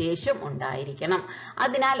ഉദ്ദേശം ഉണ്ടായിരിക്കണം.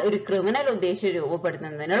 അതിനാൽ ഒരു ക്രിമിനൽ ഉദ്ദേശം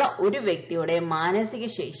രൂപപ്പെടുത്തുന്നതിനുള്ള ഒരു വ്യക്തിയുടെ മാനസിക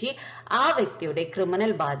ശേഷി ആ വ്യക്തിയുടെ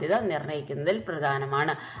ക്രിമിനൽ ബാധ്യത നിർണ്ണയിക്കുന്നതിൽ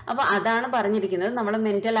പ്രധാനമാണ്. അപ്പൊ അതാണ് പറഞ്ഞിരിക്കുന്നത്. നമ്മൾ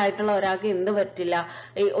മെന്റൽ ആയിട്ടുള്ള ഒരാൾക്ക് എന്ത് പറ്റില്ല,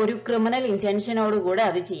 ഒരു ക്രിമിനൽ ഇന്റൻഷനോടുകൂടെ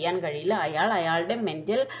അത് ചെയ്യാൻ കഴിയില്ല. അയാളുടെ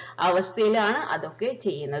മെന്റൽ അവസ്ഥയിലാണ് അതൊക്കെ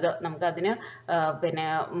ചെയ്യുന്നത്. നമുക്ക് അതിന്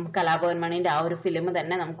കലാഭവൻ മണിന്റെ ആ ഒരു ഫിലിം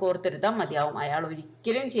തന്നെ നമുക്ക് ഓർത്തെടുത്താൽ മതിയാവും. അയാൾ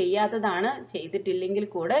ഒരിക്കലും ചെയ്യാത്തതാണ്, ചെയ്തിട്ടില്ലെങ്കിൽ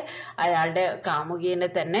കൂടെ അയാളുടെ കാമുകീനെ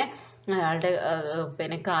തന്നെ അയാളുടെ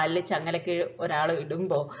കാലിൽ ചങ്ങലക്ക് ഒരാൾ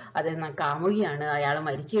ഇടുമ്പോ അത് കാമുകിയാണ്, അയാൾ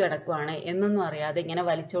മരിച്ചു കിടക്കുവാണ് എന്നൊന്നും അറിയാതെ ഇങ്ങനെ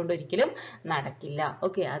വലിച്ചുകൊണ്ട് ഒരിക്കലും നടക്കില്ല.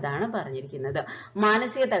 ഓക്കെ, അതാണ് പറഞ്ഞിരിക്കുന്നത്.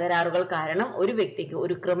 മാനസിക തകരാറുകൾ കാരണം ഒരു വ്യക്തിക്ക്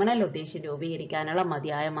ഒരു ക്രിമിനൽ ഉദ്ദേശം രൂപീകരിക്കാനുള്ള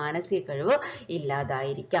മതിയായ മാനസിക കഴിവ്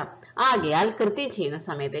ഇല്ലാതായിരിക്കാം. ആകയാൽ കൃത്യം ചെയ്യുന്ന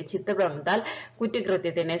സമയത്ത് ചിത്തഭ്രമത്താൽ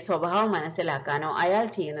കുറ്റകൃത്യത്തിന്റെ സ്വഭാവം മനസ്സിലാക്കാനോ അയാൾ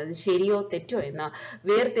ചെയ്യുന്നത് ശരിയോ തെറ്റോ എന്ന്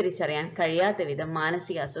വേർതിരിച്ചറിയാൻ കഴിയാത്ത വിധം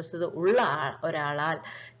മാനസിക അസ്വസ്ഥത ഉള്ള ഒരാളാൽ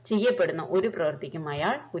ചെയ്യപ്പെടുന്ന ഒരു പ്രവൃത്തിക്കും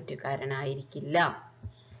അയാൾ കുറ്റക്കാരനായിരിക്കില്ല.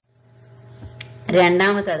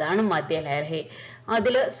 രണ്ടാമത്തേതാണ് മദ്യലഹരി.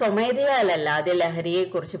 അതില് സ്വമേധയാലല്ലാതെ ലഹരിയെ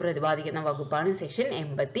കുറിച്ച് പ്രതിപാദിക്കുന്ന വകുപ്പാണ് സെക്ഷൻ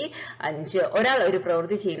 85. ഒരാൾ ഒരു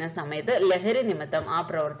പ്രവൃത്തി ചെയ്യുന്ന സമയത്ത് ലഹരി നിമിത്തം ആ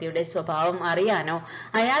പ്രവൃത്തിയുടെ സ്വഭാവം അറിയാനോ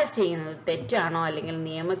അയാൾ ചെയ്യുന്നത് തെറ്റാണോ അല്ലെങ്കിൽ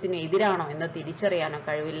നിയമത്തിന് എതിരാണോ എന്ന് തിരിച്ചറിയാനോ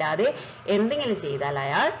കഴിവില്ലാതെ എന്തെങ്കിലും ചെയ്താൽ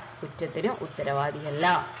അയാൾ കുറ്റത്തിന് ഉത്തരവാദിയല്ല.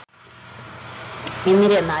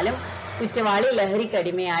 എന്നിരുന്നാലും കുറ്റവാളി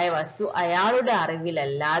ലഹരിക്കടിമയായ വസ്തു അയാളുടെ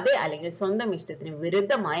അറിവിലല്ലാതെ അല്ലെങ്കിൽ സ്വന്തം ഇഷ്ടത്തിന്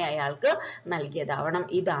വിരുദ്ധമായി അയാൾക്ക് നൽകിയതാവണം.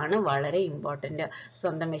 ഇതാണ് വളരെ ഇമ്പോർട്ടന്റ്.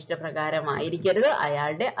 സ്വന്തം ഇഷ്ടപ്രകാരമായിരിക്കരുത്,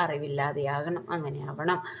 അയാളുടെ അറിവില്ലാതെയാകണം,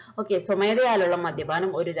 അങ്ങനെയാവണം. ഓക്കെ, സ്വമേധയാലുള്ള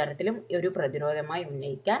മദ്യപാനം ഒരു തരത്തിലും ഒരു പ്രതിരോധമായി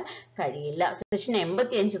ഉന്നയിക്കാൻ കഴിയില്ല. സെക്ഷൻ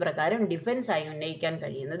 85 പ്രകാരം ഡിഫൻസ് ആയി ഉന്നയിക്കാൻ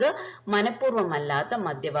കഴിയുന്നത് മനഃപൂർവ്വമല്ലാത്ത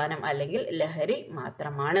മദ്യപാനം അല്ലെങ്കിൽ ലഹരി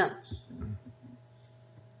മാത്രമാണ്.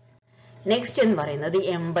 നെക്സ്റ്റ് എന്ന് പറയുന്നത്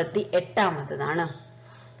 88ാമത്തേതാണ്.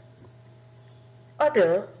 അത്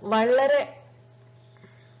വളരെ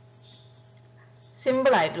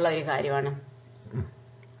സിമ്പിൾ ആയിട്ടുള്ള ഒരു കാര്യമാണ്.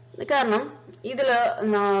 കാരണം ഇതില്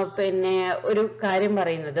ഒരു കാര്യം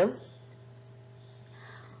പറയുന്നത്,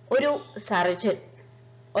 ഒരു സർജൻ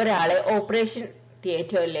ഒരാളെ ഓപ്പറേഷൻ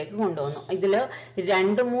തിയേറ്ററിലേക്ക് കൊണ്ടുവന്നു. ഇതില്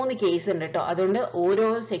 2-3 കേസ് ഉണ്ട് കേട്ടോ. അതുകൊണ്ട് ഓരോ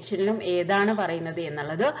സെക്ഷനിലും ഏതാണ് പറയുന്നത്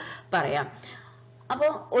എന്നുള്ളത് പറയാം. അപ്പൊ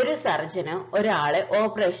ഒരു സർജന് ഒരാളെ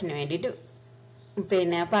ഓപ്പറേഷന് വേണ്ടിയിട്ട്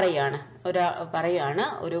പറയാണ്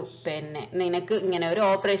ഒരു നിനക്ക് ഇങ്ങനെ ഒരു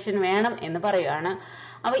ഓപ്പറേഷൻ വേണം എന്ന് പറയുകയാണ്.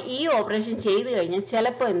 അപ്പൊ ഈ ഓപ്പറേഷൻ ചെയ്തു കഴിഞ്ഞാൽ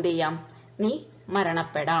ചിലപ്പോ എന്ത് ചെയ്യാം, നീ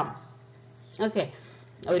മരണപ്പെടാം. ഓക്കെ,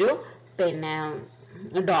 ഒരു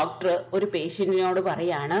ഡോക്ടർ ഒരു പേഷ്യന്റിനോട്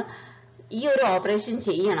പറയാണ്, ഈ ഒരു ഓപ്പറേഷൻ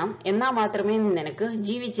ചെയ്യണം എന്നാൽ മാത്രമേ നിനക്ക്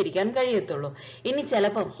ജീവിച്ചിരിക്കാൻ കഴിയത്തുള്ളൂ. ഇനി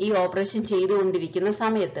ചിലപ്പം ഈ ഓപ്പറേഷൻ ചെയ്തുകൊണ്ടിരിക്കുന്ന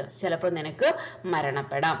സമയത്ത് ചിലപ്പോൾ നിനക്ക്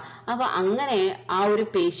മരണപ്പെടാം. അപ്പൊ അങ്ങനെ ആ ഒരു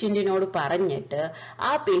പേഷ്യന്റിനോട് പറഞ്ഞിട്ട്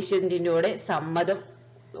ആ പേഷ്യന്റിനോട്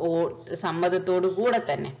സമ്മതത്തോടു കൂടെ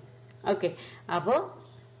തന്നെ അപ്പോ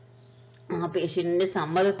ആ പേഷ്യന്റിന്റെ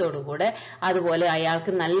സമ്മതത്തോടു കൂടെ, അതുപോലെ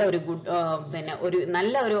അയാൾക്ക് നല്ലൊരു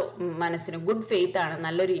നല്ലൊരു മനസ്സിന് ഗുഡ് ഫെയ്ത്ത് ആണ്,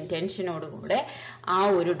 നല്ലൊരു ഇന്റൻഷനോട് കൂടെ ആ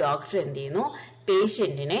ഒരു ഡോക്ടർ എന്ത് ചെയ്യുന്നു,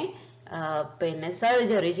 പേഷ്യന്റിനെ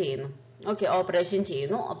സർജറി ചെയ്യുന്നു. ഓപ്പറേഷൻ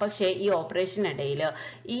ചെയ്യുന്നു. പക്ഷേ ഈ ഓപ്പറേഷൻ ഇടയിൽ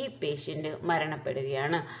ഈ പേഷ്യന്റ്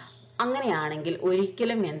മരണപ്പെടുകയാണ്. അങ്ങനെയാണെങ്കിൽ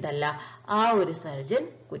ഒരിക്കലും എന്തല്ല, ആ ഒരു സർജൻ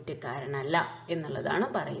കുറ്റക്കാരനല്ല എന്നുള്ളതാണ്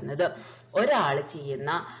പറയുന്നത്. ഒരാൾ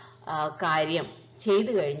ചെയ്യുന്ന കാര്യം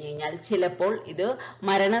ചെയ്തു കഴിഞ്ഞു കഴിഞ്ഞാൽ ചിലപ്പോൾ ഇത്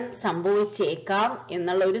മരണം സംഭവിച്ചേക്കാം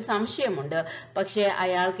എന്നുള്ള ഒരു സംശയമുണ്ട്. പക്ഷെ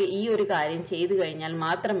അയാൾക്ക് ഈ ഒരു കാര്യം ചെയ്തു കഴിഞ്ഞാൽ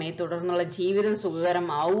മാത്രമേ തുടർന്നുള്ള ജീവിതം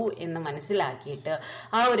സുഖകരമാവൂ എന്ന് മനസ്സിലാക്കിയിട്ട്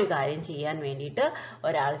ആ ഒരു കാര്യം ചെയ്യാൻ വേണ്ടിയിട്ട്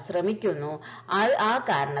ഒരാൾ ശ്രമിക്കുന്നു. ആ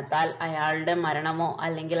കാരണത്താൽ അയാളുടെ മരണമോ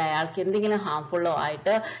അല്ലെങ്കിൽ അയാൾക്ക് എന്തെങ്കിലും ഹാംഫുള്ളോ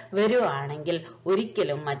ആയിട്ട് വരുവാണെങ്കിൽ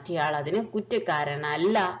ഒരിക്കലും മറ്റേയാൾ അതിന്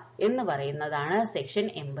കുറ്റക്കാരനല്ല എന്ന് പറയുന്നതാണ് സെക്ഷൻ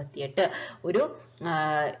 88.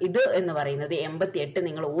 ഇത് എന്ന് പറയുന്നത് 88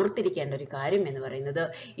 നിങ്ങൾ ഓർത്തിരിക്കേണ്ട ഒരു കാര്യം എന്ന് പറയുന്നത്,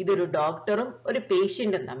 ഇതൊരു ഡോക്ടറും ഒരു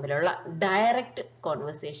പേഷ്യന്റും തമ്മിലുള്ള ഡയറക്റ്റ്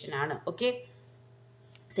കോൺവെർസേഷൻ ആണ്.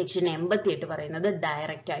 സെക്ഷൻ 88 പറയുന്നത്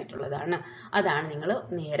ഡയറക്റ്റ് ആയിട്ടുള്ളതാണ്. അതാണ് നിങ്ങൾ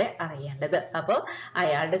നേരെ അറിയേണ്ടത്. അപ്പോൾ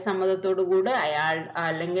അയാളുടെ സമ്മതത്തോടു കൂടെ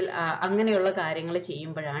അല്ലെങ്കിൽ അങ്ങനെയുള്ള കാര്യങ്ങൾ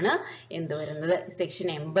ചെയ്യുമ്പോഴാണ് എന്ത് വരുന്നത്,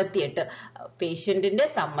 സെക്ഷൻ 88 പേഷ്യന്റിന്റെ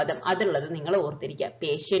സമ്മതം അതുള്ളത് നിങ്ങൾ ഓർത്തിരിക്കുക.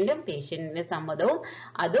 പേഷ്യന്റും പേഷ്യന്റിന്റെ സമ്മതവും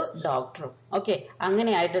അത് ഡോക്ടറും.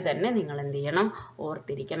 അങ്ങനെയായിട്ട് തന്നെ നിങ്ങൾ എന്ത് ചെയ്യണം,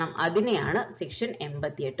 ഓർത്തിരിക്കണം. അതിനെയാണ് സെക്ഷൻ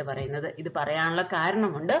 88 പറയുന്നത്. ഇത് പറയാനുള്ള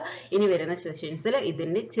കാരണമുണ്ട്. ഇനി വരുന്ന സെഷൻസിൽ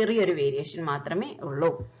ഇതിന്റെ ചെറിയൊരു വേരിയേഷൻ മാത്രമേ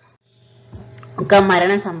ഉള്ളൂ.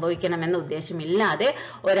 മരണം സംഭവിക്കണമെന്ന ഉദ്ദേശമില്ലാതെ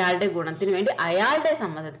ഒരാളുടെ ഗുണത്തിന് വേണ്ടി അയാളുടെ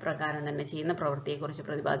സമ്മതപ്രകാരം തന്നെ ചെയ്യുന്ന പ്രവൃത്തിയെ കുറിച്ച്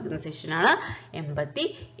പ്രതിപാദിക്കുന്ന സെക്ഷനാണ്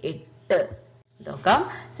 88. നോക്കാം.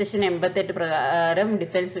 സെക്ഷൻ 88 പ്രകാരം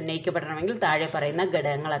ഡിഫൻസ് ഉന്നയിക്കപ്പെടണമെങ്കിൽ താഴെ പറയുന്ന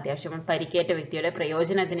ഘടകങ്ങൾ അത്യാവശ്യമാണ്. പരിക്കേറ്റ വ്യക്തിയുടെ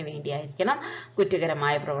പ്രയോജനത്തിന് വേണ്ടിയായിരിക്കണം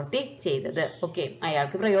കുറ്റകരമായ പ്രവൃത്തി ചെയ്തത്.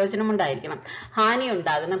 അയാൾക്ക് പ്രയോജനം ഉണ്ടായിരിക്കണം. ഹാനി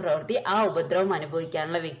ഉണ്ടാകുന്ന പ്രവൃത്തി ആ ഉപദ്രവം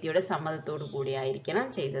അനുഭവിക്കാനുള്ള വ്യക്തിയുടെ സമ്മതത്തോടു കൂടിയായിരിക്കണം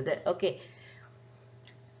ചെയ്തത്.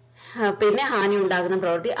 പിന്നെ ഹാനി ഉണ്ടാകുന്ന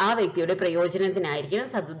പ്രവൃത്തി ആ വ്യക്തിയുടെ പ്രയോജനത്തിനായിരിക്കണം,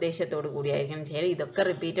 സദുദ്ദേശത്തോടു കൂടിയായിരിക്കണം ചെയ്യുന്നത്. ഇതൊക്കെ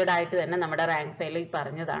റിപ്പീറ്റഡ് ആയിട്ട് തന്നെ നമ്മുടെ റാങ്ക് ഫയലിൽ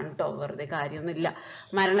പറഞ്ഞതാണ് കേട്ടോ, വെറുതെ കാര്യമൊന്നുമില്ല.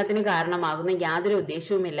 മരണത്തിന് കാരണമാകുന്ന യാതൊരു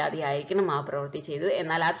ഉദ്ദേശവും ഇല്ലാതെ ആയിരിക്കണം ആ പ്രവൃത്തി ചെയ്തത്.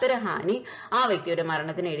 എന്നാൽ അത്തരം ഹാനി ആ വ്യക്തിയുടെ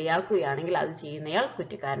മരണത്തിന് ഇടയാക്കുകയാണെങ്കിൽ അത് ചെയ്യുന്നയാൾ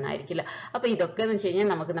കുറ്റക്കാരനായിരിക്കില്ല. അപ്പൊ ഇതൊക്കെ എന്ന് വെച്ച് കഴിഞ്ഞാൽ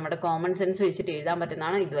നമുക്ക് നമ്മുടെ കോമൺ സെൻസ് വെച്ചിട്ട് എഴുതാൻ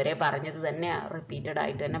പറ്റുന്നതാണ്. ഇതുവരെ പറഞ്ഞത് തന്നെ റിപ്പീറ്റഡ്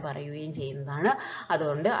ആയിട്ട് തന്നെ പറയുകയും ചെയ്യുന്നതാണ്.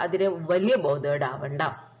 അതുകൊണ്ട് അതിന് വലിയ ബോധേഡ് ആവണ്ട.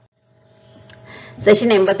 സെക്ഷൻ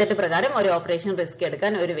 88 പ്രകാരം ഒരു ഓപ്പറേഷൻ റിസ്ക്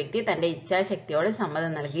എടുക്കാൻ ഒരു വ്യക്തി തന്റെ ഇച്ഛാശക്തിയോടെ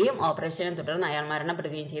സമ്മതം നൽകുകയും ഓപ്പറേഷനെ തുടർന്ന് അയാൾ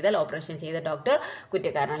മരണപ്പെടുകയും ചെയ്താൽ ഓപ്പറേഷൻ ചെയ്ത ഡോക്ടർ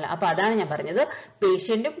കുറ്റക്കാരനല്ല. അപ്പൊ അതാണ് ഞാൻ പറഞ്ഞത്,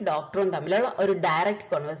 പേഷ്യന്റും ഡോക്ടറും തമ്മിലുള്ള ഒരു ഡയറക്റ്റ്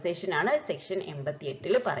കോൺവെർസേഷൻ ആണ് സെക്ഷൻ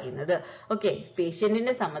 88 പറയുന്നത്.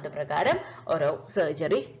 പേഷ്യന്റിന്റെ സമ്മതപ്രകാരം ഓരോ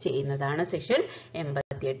സർജറി ചെയ്യുന്നതാണ് സെക്ഷൻ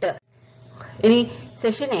 88. ഇനി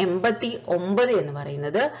സെക്ഷൻ 89 എന്ന്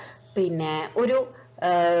പറയുന്നത് ഒരു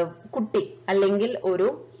കുട്ടി അല്ലെങ്കിൽ ഒരു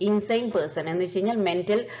ഇൻസൈൻ പേഴ്സൺ എന്ന് വെച്ച് കഴിഞ്ഞാൽ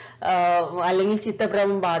മെന്റൽ അല്ലെങ്കിൽ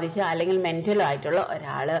ചിത്തഭ്രമം ബാധിച്ച അല്ലെങ്കിൽ മെന്റൽ ആയിട്ടുള്ള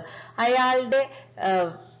ഒരാള്, അയാളുടെ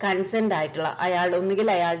കൺസെന്റ് ആയിട്ടുള്ള ഒന്നുകിൽ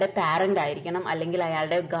അയാളുടെ പാരന്റ് ആയിരിക്കണം അല്ലെങ്കിൽ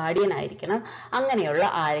അയാളുടെ ഗാർഡിയൻ ആയിരിക്കണം. അങ്ങനെയുള്ള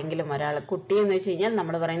ആരെങ്കിലും ഒരാൾ, കുട്ടി എന്ന് വെച്ച് കഴിഞ്ഞാൽ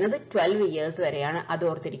നമ്മൾ പറയുന്നത് 12 years വരെയാണ്. അത്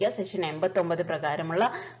ഓർത്തിരിക്കുക. സെക്ഷൻ 89 പ്രകാരമുള്ള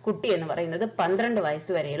കുട്ടി എന്ന് പറയുന്നത് 12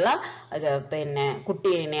 വയസ്സ് വരെയുള്ള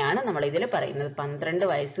കുട്ടീനെയാണ് നമ്മൾ ഇതിൽ പറയുന്നത്. 12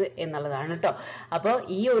 വയസ്സ് എന്നുള്ളതാണ് കേട്ടോ. അപ്പോൾ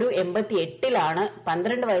ഈ ഒരു 88ലാണ്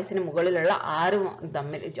 12 വയസ്സിന് മുകളിലുള്ള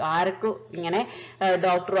ആർക്കും ഇങ്ങനെ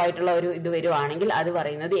ഡോക്ടറുമായിട്ടുള്ള ഒരു ഇത് വരുവാണെങ്കിൽ അത്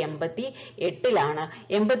പറയുന്നത് 88ലാണ്.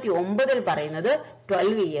 89 പറയുന്നത്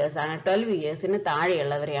 12 years ആണ്. 12 yearsന്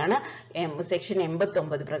താഴെയുള്ളവരെയാണ് സെക്ഷൻ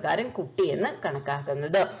 89 പ്രകാരം കുട്ടി എന്ന്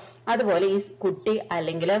കണക്കാക്കുന്നത്. അതുപോലെ ഈ കുട്ടി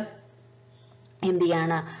അല്ലെങ്കിൽ എന്ത്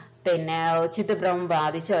ചെയ്യാണ്, ചിത്തഭ്രമം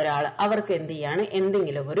ബാധിച്ച ഒരാൾ, അവർക്ക് എന്ത് ചെയ്യാണ്,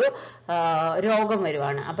 എന്തെങ്കിലും ഒരു രോഗം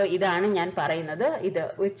വരുവാണ്. അപ്പൊ ഇതാണ് ഞാൻ പറയുന്നത്. ഇത്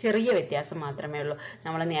ഒരു ചെറിയ വ്യത്യാസം മാത്രമേ ഉള്ളൂ.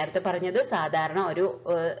 നമ്മൾ നേരത്തെ പറഞ്ഞത് സാധാരണ ഒരു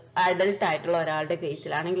അഡൽട്ട് ആയിട്ടുള്ള ഒരാളുടെ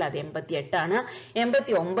കേസിലാണെങ്കിൽ അത് 88 ആണ്.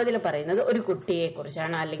 89 പറയുന്നത് ഒരു കുട്ടിയെ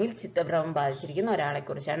കുറിച്ചാണ് അല്ലെങ്കിൽ ചിത്തഭ്രമം ബാധിച്ചിരിക്കുന്ന ഒരാളെ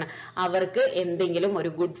കുറിച്ചാണ്. അവർക്ക് എന്തെങ്കിലും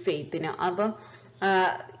ഒരു ഗുഡ് ഫെയ്ത്തിന്, അപ്പം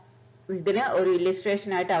ഇതിന് ഒരു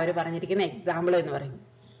ഇല്ലിസ്ട്രേഷൻ ആയിട്ട് അവർ പറഞ്ഞിരിക്കുന്ന എക്സാമ്പിൾ എന്ന് പറയും,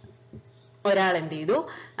 ഒരാൾ എന്ത് ചെയ്തു,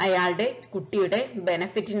 അയാളുടെ കുട്ടിയുടെ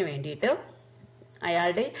ബെനഫിറ്റിന് വേണ്ടിയിട്ട്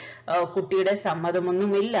അയാളുടെ കുട്ടിയുടെ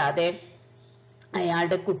സമ്മതമൊന്നുമില്ലാതെ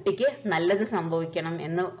അയാളുടെ കുട്ടിക്ക് നല്ലത് സംഭവിക്കണം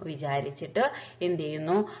എന്ന് വിചാരിച്ചിട്ട് എന്ത്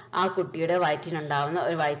ചെയ്യുന്നു, ആ കുട്ടിയുടെ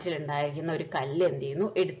വയറ്റിലുണ്ടായിരിക്കുന്ന ഒരു കല്ല് എന്ത് ചെയ്യുന്നു,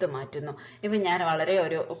 എടുത്തു മാറ്റുന്നു. ഇപ്പൊ ഞാൻ വളരെ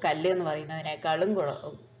ഒരു കല്ല് എന്ന് പറയുന്നതിനേക്കാളും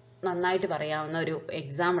നന്നായിട്ട് പറയാവുന്ന ഒരു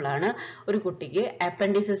എക്സാമ്പിൾ ആണ്. ഒരു കുട്ടിക്ക്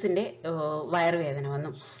അപ്പൻഡിസിന്റെ വയറുവേദന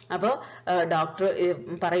വന്നു. അപ്പോൾ ഡോക്ടർ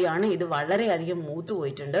പറയുകയാണ്, ഇത് വളരെയധികം മൂത്തു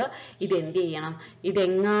പോയിട്ടുണ്ട്, ഇത് എന്ത് ചെയ്യണം,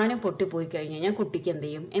 ഇതെങ്ങാനും പൊട്ടിപ്പോയി കഴിഞ്ഞ് കഴിഞ്ഞാൽ കുട്ടിക്ക് എന്ത്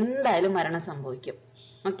ചെയ്യും, എന്തായാലും മരണം സംഭവിക്കും.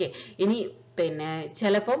 ഓക്കെ, ഇനി പിന്നെ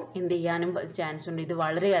ചിലപ്പം എന്ത് ചെയ്യാനും ചാൻസ് ഉണ്ട്. ഇത്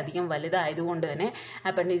വളരെയധികം വലുതായതുകൊണ്ട് തന്നെ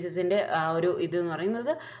അപ്പൻഡിസിന്റെ ആ ഒരു ഇത് എന്ന്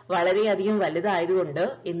പറയുന്നത് വളരെയധികം വലുതായതുകൊണ്ട്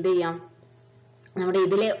എന്ത് ചെയ്യാം, നമ്മുടെ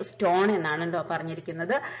ഇതിലെ സ്റ്റോൺ എന്നാണ് കേട്ടോ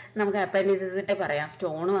പറഞ്ഞിരിക്കുന്നത്. നമുക്ക് അപ്പൻഡിസിന്റെ പറയാം,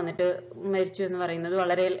 സ്റ്റോൺ വന്നിട്ട് മരിച്ചു എന്ന് പറയുന്നത്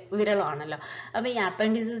വളരെ വിരളമാണല്ലോ. അപ്പൊ ഈ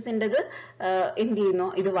അപ്പൻഡിസിന്റേത് എന്ത് ചെയ്യുന്നു,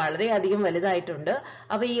 ഇത് വളരെയധികം വലുതായിട്ടുണ്ട്.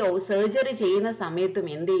 അപ്പൊ ഈ സർജറി ചെയ്യുന്ന സമയത്തും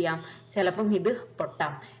എന്ത് ചെയ്യാം, ചിലപ്പം ഇത്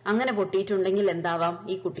പൊട്ടാം. അങ്ങനെ പൊട്ടിയിട്ടുണ്ടെങ്കിൽ എന്താവാം,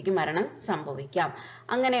 ഈ കുട്ടിക്ക് മരണം സംഭവിക്കാം.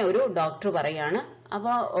 അങ്ങനെ ഒരു ഡോക്ടർ പറയാണ്.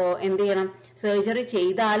 അപ്പൊ എന്ത് ചെയ്യണം, സർജറി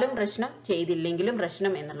ചെയ്താലും പ്രശ്നം, ചെയ്തില്ലെങ്കിലും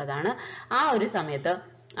പ്രശ്നം എന്നുള്ളതാണ്. ആ ഒരു സമയത്ത്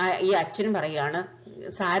ഈ അച്ഛൻ പറയാണ്,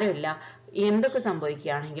 സാരമില്ല, എന്തൊക്കെ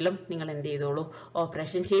സംഭവിക്കുകയാണെങ്കിലും നിങ്ങൾ എന്ത് ചെയ്തോളൂ,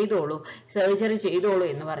 ഓപ്പറേഷൻ ചെയ്തോളൂ, സർജറി ചെയ്തോളൂ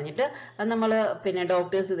എന്ന് പറഞ്ഞിട്ട് നമ്മൾ പിന്നെ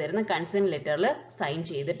ഡോക്ടേഴ്സ് തരുന്ന കൺസെന്റ് ലെറ്ററിൽ സൈൻ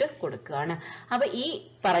ചെയ്തിട്ട് കൊടുക്കുകയാണ്. അപ്പൊ ഈ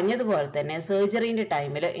പറഞ്ഞതുപോലെ തന്നെ സർജറിന്റെ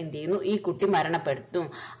ടൈമിൽ എന്ത് ചെയ്യുന്നു, ഈ കുട്ടി മരണപ്പെടുത്തും.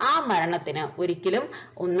 ആ മരണത്തിന് ഒരിക്കലും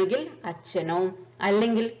ഒന്നുകിൽ അച്ഛനോ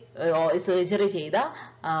അല്ലെങ്കിൽ സർജറി ചെയ്ത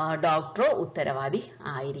ഡോക്ടറോ ഉത്തരവാദി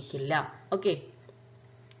ആയിരിക്കില്ല. ഓക്കെ,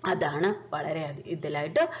 അതാണ് വളരെ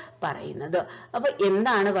ഇതിലായിട്ട് പറയുന്നത്. അപ്പൊ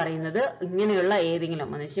എന്താണ് പറയുന്നത്, ഇങ്ങനെയുള്ള ഏതെങ്കിലും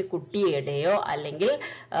മനുഷ്യ കുട്ടിയുടെയോ അല്ലെങ്കിൽ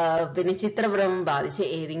പിന്നെ ചിത്രഭ്രമം ബാധിച്ച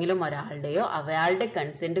ഏതെങ്കിലും ഒരാളുടെയോ അയാളുടെ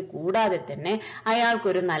കൺസെന്റ് കൂടാതെ തന്നെ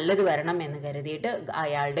അയാൾക്കൊരു നല്ലത് വരണം എന്ന് കരുതിയിട്ട്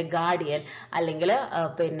അയാളുടെ ഗാർഡിയൻ അല്ലെങ്കിൽ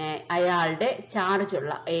പിന്നെ അയാളുടെ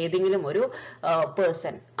ചാർജുള്ള ഏതെങ്കിലും ഒരു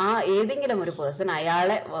പേഴ്സൺ, ആ ഏതെങ്കിലും ഒരു പേഴ്സൺ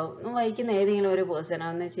അയാളെ വഹിക്കുന്ന ഏതെങ്കിലും ഒരു പേഴ്സൺ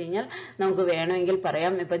എന്ന് വെച്ച് കഴിഞ്ഞാൽ നമുക്ക് വേണമെങ്കിൽ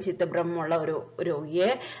പറയാം, ഇപ്പം ചിത്തഭ്രമമുള്ള ഒരു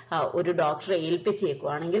രോഗിയെ ഒരു ഡോക്ടറെ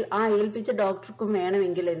ഏൽപ്പിച്ചേക്കുവാണെങ്കിൽ ആ ഏൽപ്പിച്ച ഡോക്ടർക്കും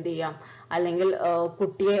വേണമെങ്കിൽ എന്ത് ചെയ്യാം, അല്ലെങ്കിൽ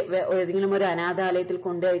കുട്ടിയെ ഏതെങ്കിലും ഒരു അനാഥാലയത്തിൽ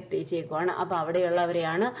കൊണ്ടുപോയിച്ചേക്കുവാണ്, അപ്പൊ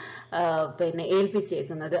അവിടെയുള്ളവരെയാണ് പിന്നെ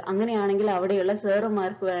ഏൽപ്പിച്ചേക്കുന്നത്. അങ്ങനെയാണെങ്കിൽ അവിടെയുള്ള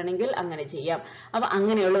സാറുമാർക്ക് വേണമെങ്കിൽ അങ്ങനെ ചെയ്യാം. അപ്പൊ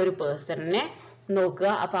അങ്ങനെയുള്ള ഒരു പേഴ്സണിനെ നോക്കുക.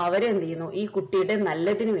 അപ്പൊ അവരെന്ത് ചെയ്യുന്നു, ഈ കുട്ടിയുടെ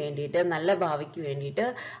നല്ലതിന് വേണ്ടിയിട്ട്, നല്ല ഭാവിക്ക് വേണ്ടിയിട്ട്,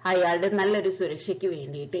 അയാളുടെ നല്ലൊരു സുരക്ഷയ്ക്ക്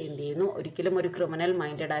വേണ്ടിയിട്ട് എന്ത് ചെയ്യുന്നു, ഒരിക്കലും ഒരു ക്രിമിനൽ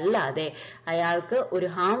മൈൻഡഡ് അല്ലാതെ അയാൾക്ക് ഒരു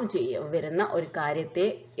ഹാം വരുന്ന ഒരു കാര്യത്തെ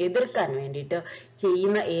എതിർക്കാൻ വേണ്ടിയിട്ട്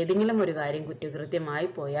ചെയ്യുന്ന ഏതെങ്കിലും ഒരു കാര്യം കുറ്റകൃത്യമായി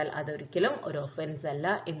പോയാൽ അതൊരിക്കലും ഒരു ഒഫൻസ്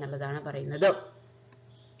അല്ല എന്നുള്ളതാണ് പറയുന്നത്.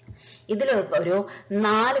 ഇതിൽ ഒരു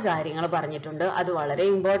 4 കാര്യങ്ങൾ പറഞ്ഞിട്ടുണ്ട്. അത് വളരെ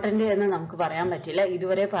ഇമ്പോർട്ടന്റ് എന്ന് നമുക്ക് പറയാൻ പറ്റില്ല.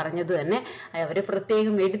 ഇതുവരെ പറഞ്ഞത് തന്നെ അവര്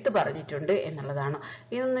പ്രത്യേകം എടുത്തു പറഞ്ഞിട്ടുണ്ട് എന്നുള്ളതാണ്.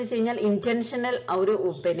 ഇതെന്ന് വെച്ച് കഴിഞ്ഞാൽ ഇന്റൻഷനൽ ഒരു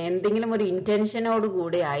പിന്നെ എന്തെങ്കിലും ഒരു ഇന്റൻഷനോട്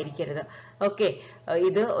കൂടെ ആയിരിക്കരുത്. ഓക്കെ,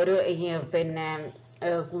 ഇത് ഒരു പിന്നെ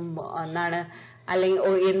എന്താണ്, അല്ലെങ്കിൽ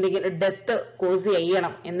എന്തെങ്കിലും ഡെത്ത് കോസ്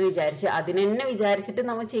ചെയ്യണം എന്ന് വിചാരിച്ച് അതിനെന്നെ വിചാരിച്ചിട്ട്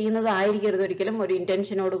നമ്മൾ ചെയ്യുന്നതായിരിക്കരുത് ഒരിക്കലും. ഒരു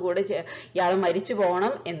ഇന്റൻഷനോട് കൂടെ ഇയാൾ മരിച്ചു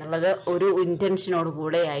പോകണം എന്നുള്ളത് ഒരു ഇന്റൻഷനോട്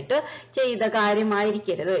കൂടെ ആയിട്ട് ചെയ്ത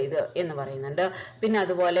കാര്യമായിരിക്കരുത് ഇത് എന്ന് പറയുന്നുണ്ട്. പിന്നെ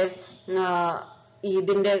അതുപോലെ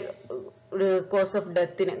ഇതിന്റെ കോസ് ഓഫ്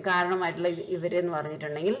ഡെത്തിന് കാരണമായിട്ടുള്ള ഇവരെന്ന്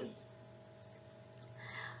പറഞ്ഞിട്ടുണ്ടെങ്കിൽ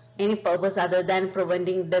any purpose other than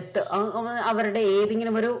preventing death, അവരുടെ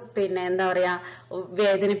ഏതെങ്കിലും ഒരു പിന്നെ എന്താ പറയാ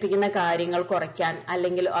വേദനിപ്പിക്കുന്ന കാര്യങ്ങൾ കുറയ്ക്കാൻ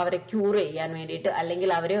അല്ലെങ്കിൽ അവരെ ക്യൂർ ചെയ്യാൻ വേണ്ടിയിട്ട് അല്ലെങ്കിൽ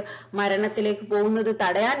അവര് മരണത്തിലേക്ക് പോകുന്നത്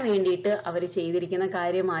തടയാൻ വേണ്ടിയിട്ട് അവർ ചെയ്തിരിക്കുന്ന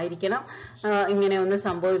കാര്യമായിരിക്കണം ഇങ്ങനെ ഒന്ന്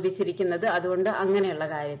സംഭവിപ്പിച്ചിരിക്കുന്നത്. അതുകൊണ്ട് അങ്ങനെയുള്ള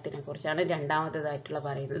കാര്യത്തിനെ കുറിച്ചാണ് രണ്ടാമത്തേതായിട്ടുള്ള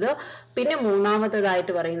പറയുന്നത്. പിന്നെ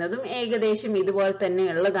മൂന്നാമത്തേതായിട്ട് പറയുന്നതും ഏകദേശം ഇതുപോലെ തന്നെ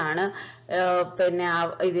ഉള്ളതാണ്. പിന്നെ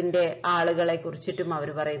ഇതിന്റെ ആളുകളെ കുറിച്ചിട്ടും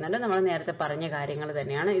അവർ പറയുന്നുണ്ട്. നമ്മൾ നേരത്തെ പറഞ്ഞ കാര്യങ്ങൾ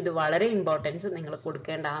തന്നെയാണ്. ഇത് വളരെ ഇമ്പോർട്ടൻസ് നിങ്ങൾ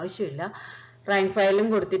കൊടുക്കേണ്ട ആവശ്യമില്ല. റാങ്ക് ഫയലും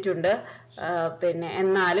കൊടുത്തിട്ടുണ്ട്. പിന്നെ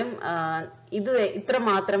എന്നാലും ഇത് ഇത്ര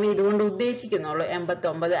മാത്രമേ ഇതുകൊണ്ട് ഉദ്ദേശിക്കുന്നുള്ളൂ.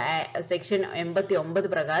 89 സെക്ഷൻ 89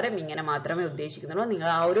 പ്രകാരം ഇങ്ങനെ മാത്രമേ ഉദ്ദേശിക്കുന്നുള്ളൂ. നിങ്ങൾ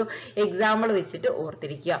ആ ഒരു എക്സാമ്പിൾ വെച്ചിട്ട്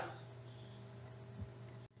ഓർത്തിരിക്കുക.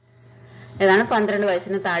 ഏതാണ് 12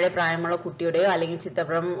 വയസ്സിന് താഴെ പ്രായമുള്ള കുട്ടിയുടെയോ അല്ലെങ്കിൽ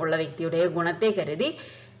ചിത്തഭ്രമം ഉള്ള വ്യക്തിയുടെയോ ഗുണത്തെ കരുതി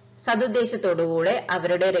സതുദ്ദേശത്തോടുകൂടെ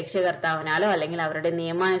അവരുടെ രക്ഷകർത്താവിനാലോ അല്ലെങ്കിൽ അവരുടെ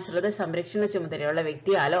നിയമാനുസൃത സംരക്ഷണ ചുമതലയുള്ള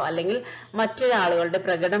വ്യക്തിയാലോ അല്ലെങ്കിൽ മറ്റൊരാളുകളുടെ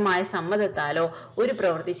പ്രകടമായ സമ്മതത്താലോ ഒരു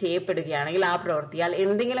പ്രവൃത്തി ചെയ്യപ്പെടുകയാണെങ്കിൽ ആ പ്രവൃത്തിയാൽ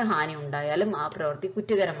എന്തെങ്കിലും ഹാനി ഉണ്ടായാലും ആ പ്രവൃത്തി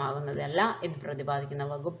കുറ്റകരമാകുന്നതല്ല എന്ന്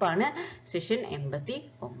പ്രതിപാദിക്കുന്ന വകുപ്പാണ് സെക്ഷൻ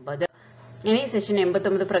 89. ഇനി സെക്ഷൻ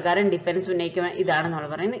 89 പ്രകാരം ഡിഫൻസ് ഉന്നയിക്കുക ഇതാണ് നമ്മൾ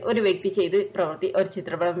പറയുന്നത്. ഒരു വ്യക്തി ചെയ്ത് പ്രവൃത്തി ഒരു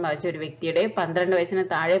ചിത്രപടം വായിച്ച ഒരു വ്യക്തിയുടെ 12 വയസ്സിന്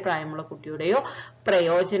താഴെ പ്രായമുള്ള കുട്ടിയുടെയോ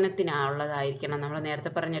പ്രയോജനത്തിനുള്ളതായിരിക്കണം. നമ്മൾ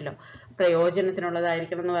നേരത്തെ പറഞ്ഞല്ലോ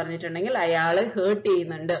പ്രയോജനത്തിനുള്ളതായിരിക്കണം എന്ന് പറഞ്ഞിട്ടുണ്ടെങ്കിൽ അയാള് ഹേർട്ട്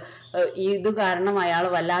ചെയ്യുന്നുണ്ട്, ഇത് കാരണം അയാൾ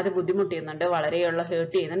വല്ലാതെ ബുദ്ധിമുട്ടുന്നുണ്ട്, വളരെയുള്ള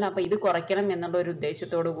ഹേർട്ട് ചെയ്യുന്നുണ്ട്, അപ്പൊ ഇത് കുറയ്ക്കണം എന്നുള്ള ഒരു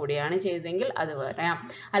ഉദ്ദേശത്തോടു കൂടിയാണ് ചെയ്തതെങ്കിൽ അത് പറയാം.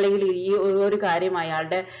 അല്ലെങ്കിൽ ഈ ഒരു കാര്യം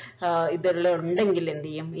അയാളുടെ ഇതെല്ലാം ഉണ്ടെങ്കിൽ എന്ത്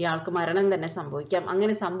ചെയ്യും, ഇയാൾക്ക് മരണം തന്നെ സംഭവിക്കാം,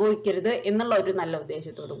 അങ്ങനെ സംഭവിക്കരുത് എന്നുള്ള ഒരു നല്ല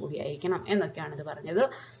ഉദ്ദേശത്തോടു കൂടിയായിരിക്കണം എന്നൊക്കെയാണ് ഇത് പറഞ്ഞത്.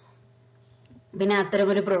 പിന്നെ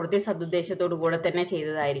അത്തരമൊരു പ്രവൃത്തി സദുദ്ദേശത്തോടു കൂടെ തന്നെ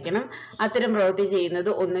ചെയ്തതായിരിക്കണം. അത്തരം പ്രവൃത്തി ചെയ്യുന്നത്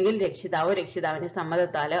ഒന്നുകിൽ രക്ഷിതാവോ രക്ഷിതാവിന്റെ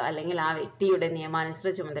സമ്മതത്താലോ അല്ലെങ്കിൽ ആ വ്യക്തിയുടെ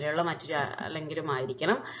നിയമാനുസൃത ചുമതലയുള്ള മറ്റൊരാളെങ്കിലും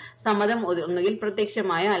ആയിരിക്കണം. സമ്മതം ഒന്നുകിൽ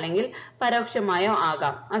പ്രത്യക്ഷമായോ അല്ലെങ്കിൽ പരോക്ഷമായോ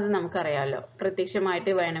ആകാം. അത് നമുക്കറിയാമല്ലോ.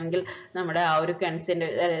 പ്രത്യക്ഷമായിട്ട് വേണമെങ്കിൽ നമ്മുടെ ആ ഒരു കൺസെന്റ്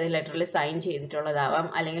ലെറ്ററിൽ സൈൻ ചെയ്തിട്ടുള്ളതാവാം,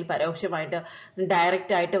 അല്ലെങ്കിൽ പരോക്ഷമായിട്ട്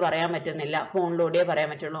ഡയറക്റ്റ് ആയിട്ട് പറയാൻ പറ്റുന്നില്ല, ഫോണിലൂടെ പറയാൻ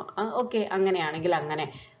പറ്റുള്ളൂ, ഓക്കെ, അങ്ങനെയാണെങ്കിൽ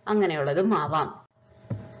അങ്ങനെയുള്ളതും ആവാം.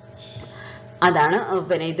 അതാണ്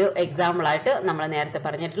പിന്നെ ഇത് എക്സാമ്പിൾ ആയിട്ട് നമ്മൾ നേരത്തെ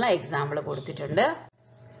പറഞ്ഞിട്ടുള്ള എക്സാമ്പിൾ കൊടുത്തിട്ടുണ്ട്.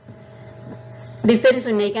 ഡിഫൻസ്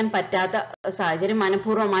ഉന്നയിക്കാൻ പറ്റാത്ത സാഹചര്യം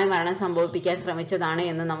മനഃപൂർവ്വമായി മരണം സംഭവിപ്പിക്കാൻ ശ്രമിച്ചതാണ്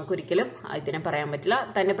എന്ന് നമുക്കൊരിക്കലും ഇതിനെ പറയാൻ പറ്റില്ല.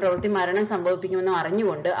 തന്റെ പ്രവൃത്തി മരണം സംഭവിപ്പിക്കുമെന്ന്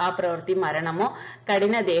അറിഞ്ഞുകൊണ്ട് ആ പ്രവൃത്തി മരണമോ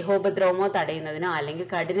കഠിന ദേഹോപദ്രവമോ തടയുന്നതിനോ അല്ലെങ്കിൽ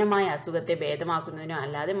കഠിനമായ അസുഖത്തെ ഭേദമാക്കുന്നതിനോ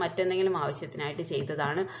അല്ലാതെ മറ്റെന്തെങ്കിലും ആവശ്യത്തിനായിട്ട്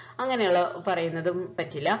ചെയ്തതാണ്, അങ്ങനെയുള്ള പറയുന്നതും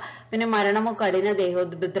പറ്റില്ല. പിന്നെ മരണമോ കഠിന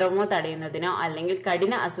ദേഹോപദ്രവമോ തടയുന്നതിനോ അല്ലെങ്കിൽ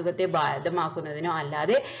കഠിന അസുഖത്തെ ഭേദമാക്കുന്നതിനോ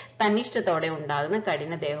അല്ലാതെ തന്നിഷ്ടത്തോടെ ഉണ്ടാകുന്ന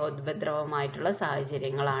കഠിന ദേഹോപദ്രവമായിട്ടുള്ള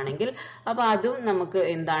സാഹചര്യങ്ങളാണെങ്കിൽ അപ്പൊ അതും നമുക്ക്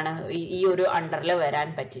എന്താണ് ഈ ഒരു അണ്ടറിൽ വരാൻ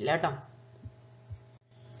പറ്റില്ല കേട്ടോ.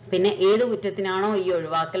 പിന്നെ ഏത് കുറ്റത്തിനാണോ ഈ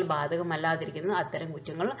ഒഴിവാക്കൽ ബാധകമല്ലാതിരിക്കുന്നത് അത്തരം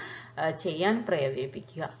കുറ്റങ്ങൾ ചെയ്യാൻ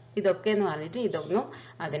പ്രേരിപ്പിക്കുക. ഇതൊക്കെ എന്ന് പറഞ്ഞിട്ട് ഇതൊന്നും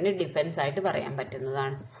അതിന്റെ ഡിഫൻസ് ആയിട്ട് പറയാൻ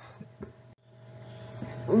പറ്റുന്നതാണ്.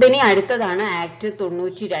 പിന്നെ അടുത്തതാണ് ആക്ട്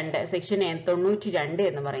 92, സെക്ഷൻ 92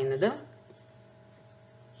 എന്ന് പറയുന്നത്.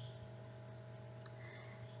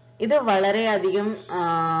 ഇത് വളരെയധികം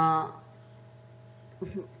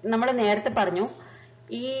നമ്മൾ നേരത്തെ പറഞ്ഞു,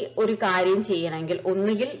 ഈ ഒരു കാര്യം ചെയ്യണമെങ്കിൽ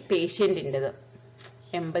ഒന്നുകിൽ പേഷ്യന്റിൻ്റെത്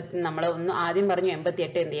നമ്മൾ ഒന്ന് ആദ്യം പറഞ്ഞു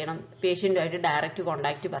 88 എന്ത് ചെയ്യണം, പേഷ്യന്റുമായിട്ട് ഡയറക്റ്റ്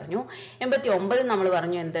കോണ്ടാക്ട് പറഞ്ഞു. 89 നമ്മൾ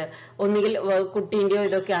പറഞ്ഞു എന്ത്, ഒന്നുകിൽ കുട്ടീൻ്റെയോ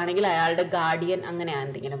ഇതൊക്കെ ആണെങ്കിൽ അയാളുടെ ഗാർഡിയൻ അങ്ങനെ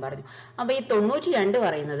എന്തെങ്കിലും പറഞ്ഞു. അപ്പൊ ഈ 92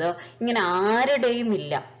 പറയുന്നത് ഇങ്ങനെ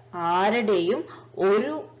ആരുടെയും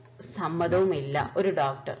ഒരു സമ്മതവും ഇല്ല ഒരു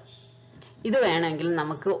ഡോക്ടർ. ഇത് വേണമെങ്കിൽ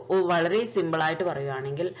നമുക്ക് വളരെ സിമ്പിൾ ആയിട്ട്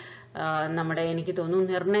പറയുകയാണെങ്കിൽ നമ്മുടെ എനിക്ക്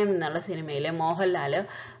തോന്നുന്നു നിർണയം എന്നുള്ള സിനിമയിലെ മോഹൻലാല്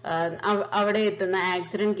അവിടെ എത്തുന്ന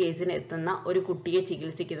ആക്സിഡന്റ് കേസിന് എത്തുന്ന ഒരു കുട്ടിയെ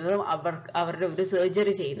ചികിത്സിക്കുന്നതും അവരുടെ ഒരു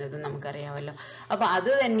സർജറി ചെയ്യുന്നതും നമുക്കറിയാമല്ലോ. അപ്പൊ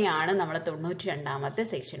അത് തന്നെയാണ് നമ്മളെ 92ാമത്തെ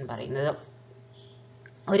സെക്ഷൻ പറയുന്നത്.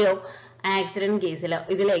 ഒരു ആക്സിഡന്റ് കേസിൽ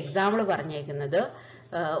ഇതിലെ എക്സാമ്പിൾ പറഞ്ഞേക്കുന്നത്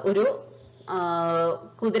ഒരു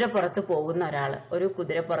കുതിരപ്പുറത്ത് പോകുന്ന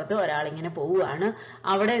ഒരാൾ ഇങ്ങനെ പോവുകയാണ്.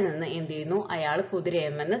 അവിടെ നിന്ന് എന്ത് ചെയ്യുന്നു, അയാൾ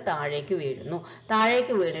കുതിരയെന്ന്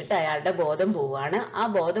താഴേക്ക് വീണിട്ട് അയാളുടെ ബോധം പോവുകയാണ്. ആ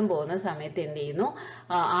ബോധം പോകുന്ന സമയത്ത് എന്ത് ചെയ്യുന്നു,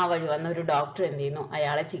 ആ വഴി വന്ന ഒരു ഡോക്ടർ എന്ത് ചെയ്യുന്നു,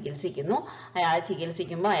 അയാളെ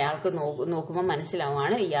ചികിത്സിക്കുമ്പോൾ അയാൾക്ക് നോക്കുമ്പോൾ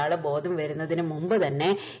മനസ്സിലാവുകയാണ് ഇയാളെ ബോധം വരുന്നതിന് മുമ്പ് തന്നെ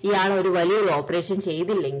ഇയാൾ ഒരു വലിയൊരു ഓപ്പറേഷൻ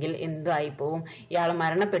ചെയ്തില്ലെങ്കിൽ എന്തായി പോവും, ഇയാൾ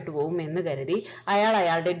മരണപ്പെട്ടു പോവും എന്ന് കരുതി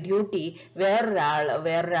അയാളുടെ ഡ്യൂട്ടി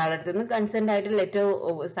വേറൊരാളടുത്ത് നിന്ന് കൺസേൺ ആയിട്ട് ലെറ്റർ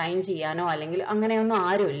സൈൻ ചെയ്യാനോ അല്ലെങ്കിൽ അങ്ങനെയൊന്നും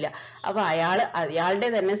ആരുമില്ല. അപ്പൊ അയാളുടെ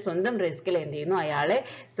തന്നെ സ്വന്തം റിസ്കിൽ എന്ത് ചെയ്യുന്നു, അയാളെ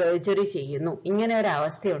സർജറി ചെയ്യുന്നു. ഇങ്ങനെ ഒരു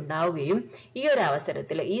അവസ്ഥ ഉണ്ടാവുകയും ഈ ഒരു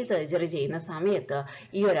അവസരത്തിൽ ഈ സർജറി ചെയ്യുന്ന സമയത്ത്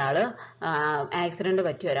ഈ ഒരാള് ആക്സിഡന്റ്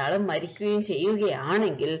പറ്റിയ ഒരാൾ മരിക്കുകയും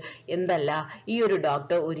ചെയ്യുകയാണെങ്കിൽ ഈ ഒരു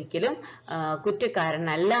ഡോക്ടർ ഒരിക്കലും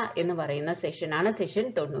കുറ്റക്കാരനല്ല എന്ന് പറയുന്ന സെക്ഷനാണ് section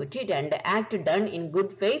 92. Act done in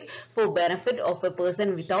good faith for benefit of A person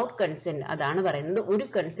without consent. അതാണ് പറയുന്നത്. ഒരു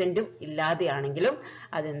കൺസെന്റും ഇല്ലാതെയാണെങ്കിലും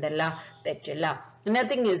അതെന്തല്ല, തെറ്റല്ല.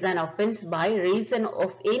 Nothing is an offense by reason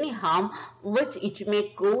of any harm which it may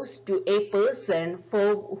cause to a person for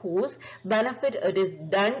whose benefit it is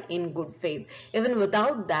done in good faith, even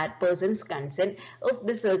without that person's consent, if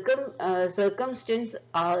the circumstances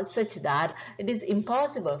are such that it is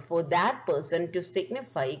impossible for that person to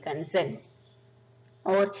signify consent,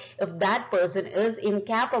 or if that person is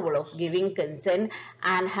incapable of giving consent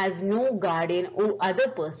and has no guardian or other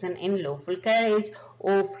person in lawful carriage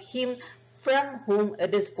of him from whom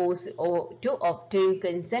it is possible to obtain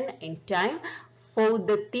consent in time for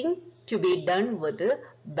the thing to be done with the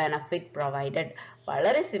benefit provided.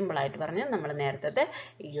 വളരെ simple ആയിട്ട് പറഞ്ഞാൽ നമ്മൾ നേരത്തെ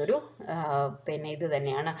ഈ ഒരു പിന്നെ ഇത്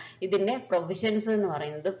തന്നെയാണ് ഇതിന്റെ പ്രൊവിഷൻസ് എന്ന്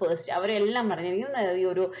പറയുന്നത്. ഫസ്റ്റ് അവരെല്ലാം പറഞ്ഞിരിക്കുന്നത് ഈ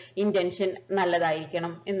ഒരു ഇന്റൻഷൻ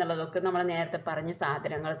നല്ലതായിരിക്കണം എന്നുള്ളതൊക്കെ നമ്മൾ നേരത്തെ പറഞ്ഞ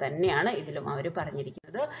സാധനങ്ങൾ തന്നെയാണ് ഇതിലും അവർ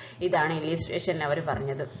പറഞ്ഞിരിക്കുന്നത്. ഇതാണ് ഇല്ലിസ്ട്രേഷനിൽ അവർ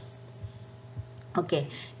പറഞ്ഞത്. ഓക്കെ,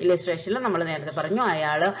 ഇല്ലിസ്ട്രേഷനിൽ നമ്മൾ നേരത്തെ പറഞ്ഞു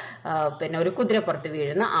അയാള് പിന്നെ ഒരു കുതിരപ്പുറത്ത്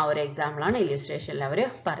വീഴുന്ന ആ ഒരു എക്സാമ്പിളാണ് ഇല്ലിസ്ട്രേഷനിൽ അവർ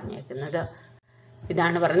പറഞ്ഞേക്കുന്നത്.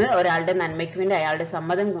 ഇതാണ് പറഞ്ഞത്. ഒരാളുടെ നന്മയ്ക്ക് വേണ്ടി അയാളുടെ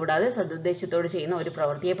സമ്മതം കൂടാതെ സദുദ്ദേശത്തോട് ചെയ്യുന്ന ഒരു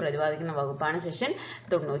പ്രവൃത്തിയെ പ്രതിപാദിക്കുന്ന വകുപ്പാണ് സെക്ഷൻ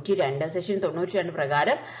 92. സെക്ഷൻ 92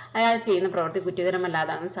 പ്രകാരം അയാൾ ചെയ്യുന്ന പ്രവൃത്തി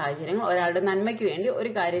കുറ്റകരമല്ലാതാകുന്ന സാഹചര്യങ്ങൾ ഒരാളുടെ നന്മയ്ക്ക് വേണ്ടി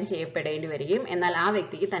ഒരു കാര്യം ചെയ്യപ്പെടേണ്ടി വരികയും എന്നാൽ ആ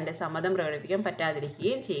വ്യക്തിക്ക് തന്റെ സമ്മതം പ്രകടിപ്പിക്കാൻ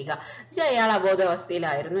പറ്റാതിരിക്കുകയും ചെയ്യുക. അയാൾ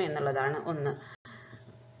അബോധാവസ്ഥയിലായിരുന്നു എന്നുള്ളതാണ് ഒന്ന്.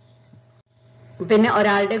 പിന്നെ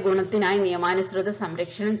ഒരാളുടെ ഗുണത്തിനായി നിയമാനുസൃത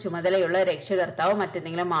സംരക്ഷണം ചുമതലയുള്ള രക്ഷകർത്താവോ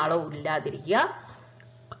മറ്റെന്തെങ്കിലും ആളോ ഇല്ലാതിരിക്കുക.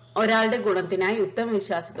 ഒരാളുടെ ഗുണത്തിനായി ഉത്തമ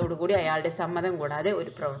വിശ്വാസത്തോടു കൂടി അയാളുടെ സമ്മതം കൂടാതെ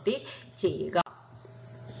ഒരു പ്രവൃത്തി ചെയ്യുക.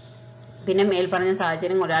 പിന്നെ മേൽപ്പറഞ്ഞ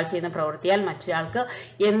സാഹചര്യം ഒരാൾ ചെയ്യുന്ന പ്രവൃത്തിയാൽ മറ്റൊരാൾക്ക്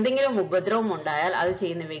എന്തെങ്കിലും ഉപദ്രവം ഉണ്ടായാൽ അത്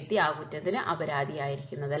ചെയ്യുന്ന വ്യക്തി ആ കുറ്റത്തിന്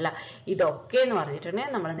അപരാധിയായിരിക്കുന്നതല്ല. ഇതൊക്കെ എന്ന്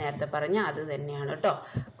പറഞ്ഞിട്ടുണ്ടെങ്കിൽ നമ്മൾ നേരത്തെ പറഞ്ഞ അത് തന്നെയാണ് കേട്ടോ.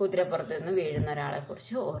 കുതിരപ്പുറത്ത് നിന്ന് വീഴുന്ന ഒരാളെ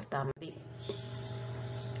കുറിച്ച് ഓർത്താൽ മതി.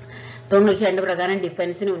 92 പ്രകാരം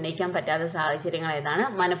ഡിഫൻസിന് ഉന്നയിക്കാൻ പറ്റാത്ത സാഹചര്യങ്ങൾ ഏതാണ്?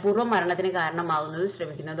 മനഃപൂർവ്വം മരണത്തിന് കാരണമാകുന്നത്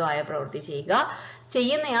ശ്രമിക്കുന്നതോ ആയ പ്രവൃത്തി ചെയ്യുക,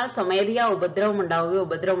 ചെയ്യുന്നയാൾ സ്വമേധയാ ഉപദ്രവം ഉണ്ടാവുകയോ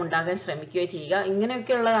ഉപദ്രവം ഉണ്ടാക്കാൻ ശ്രമിക്കുകയോ ചെയ്യുക.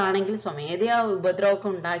 ഇങ്ങനെയൊക്കെയുള്ളതാണെങ്കിൽ സ്വമേധയാ ഉപദ്രവമൊക്കെ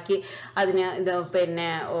ഉണ്ടാക്കി അതിന് പിന്നെ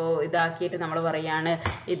ഇതാക്കിയിട്ട് നമ്മൾ പറയാണ്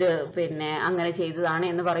ഇത് അങ്ങനെ ചെയ്തതാണ്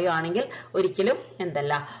എന്ന് പറയുകയാണെങ്കിൽ ഒരിക്കലും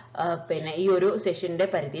എന്തല്ല പിന്നെ ഈ ഒരു സെഷന്റെ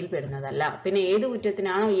പരിധിയിൽ പെടുന്നതല്ല. പിന്നെ ഏത്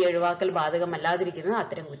കുറ്റത്തിനാണോ ഈ ഒഴിവാക്കൽ ബാധകമല്ലാതിരിക്കുന്നത്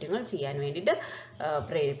അത്തരം കുറ്റങ്ങൾ ചെയ്യാൻ വേണ്ടിയിട്ട്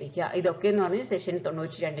പ്രേരിപ്പിക്കുക. ഇതൊക്കെ എന്ന് പറഞ്ഞ് സെഷൻ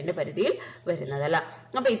 92 പരിധിയിൽ വരുന്നതല്ല.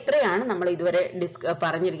 അപ്പൊ ഇത്രയാണ് നമ്മൾ ഇതുവരെ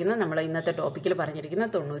പറഞ്ഞിരിക്കുന്നത്. നമ്മൾ ഇന്നത്തെ ടോപ്പിക്കിൽ പറഞ്ഞിരിക്കുന്ന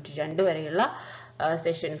 92 വരെയുള്ള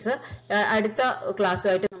സെഷൻസ്. അടുത്ത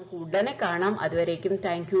ക്ലാസ്സുമായിട്ട് നമുക്ക് ഉടനെ കാണാം. അതുവരേക്കും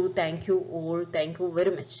thank you all. Thank you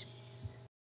very much.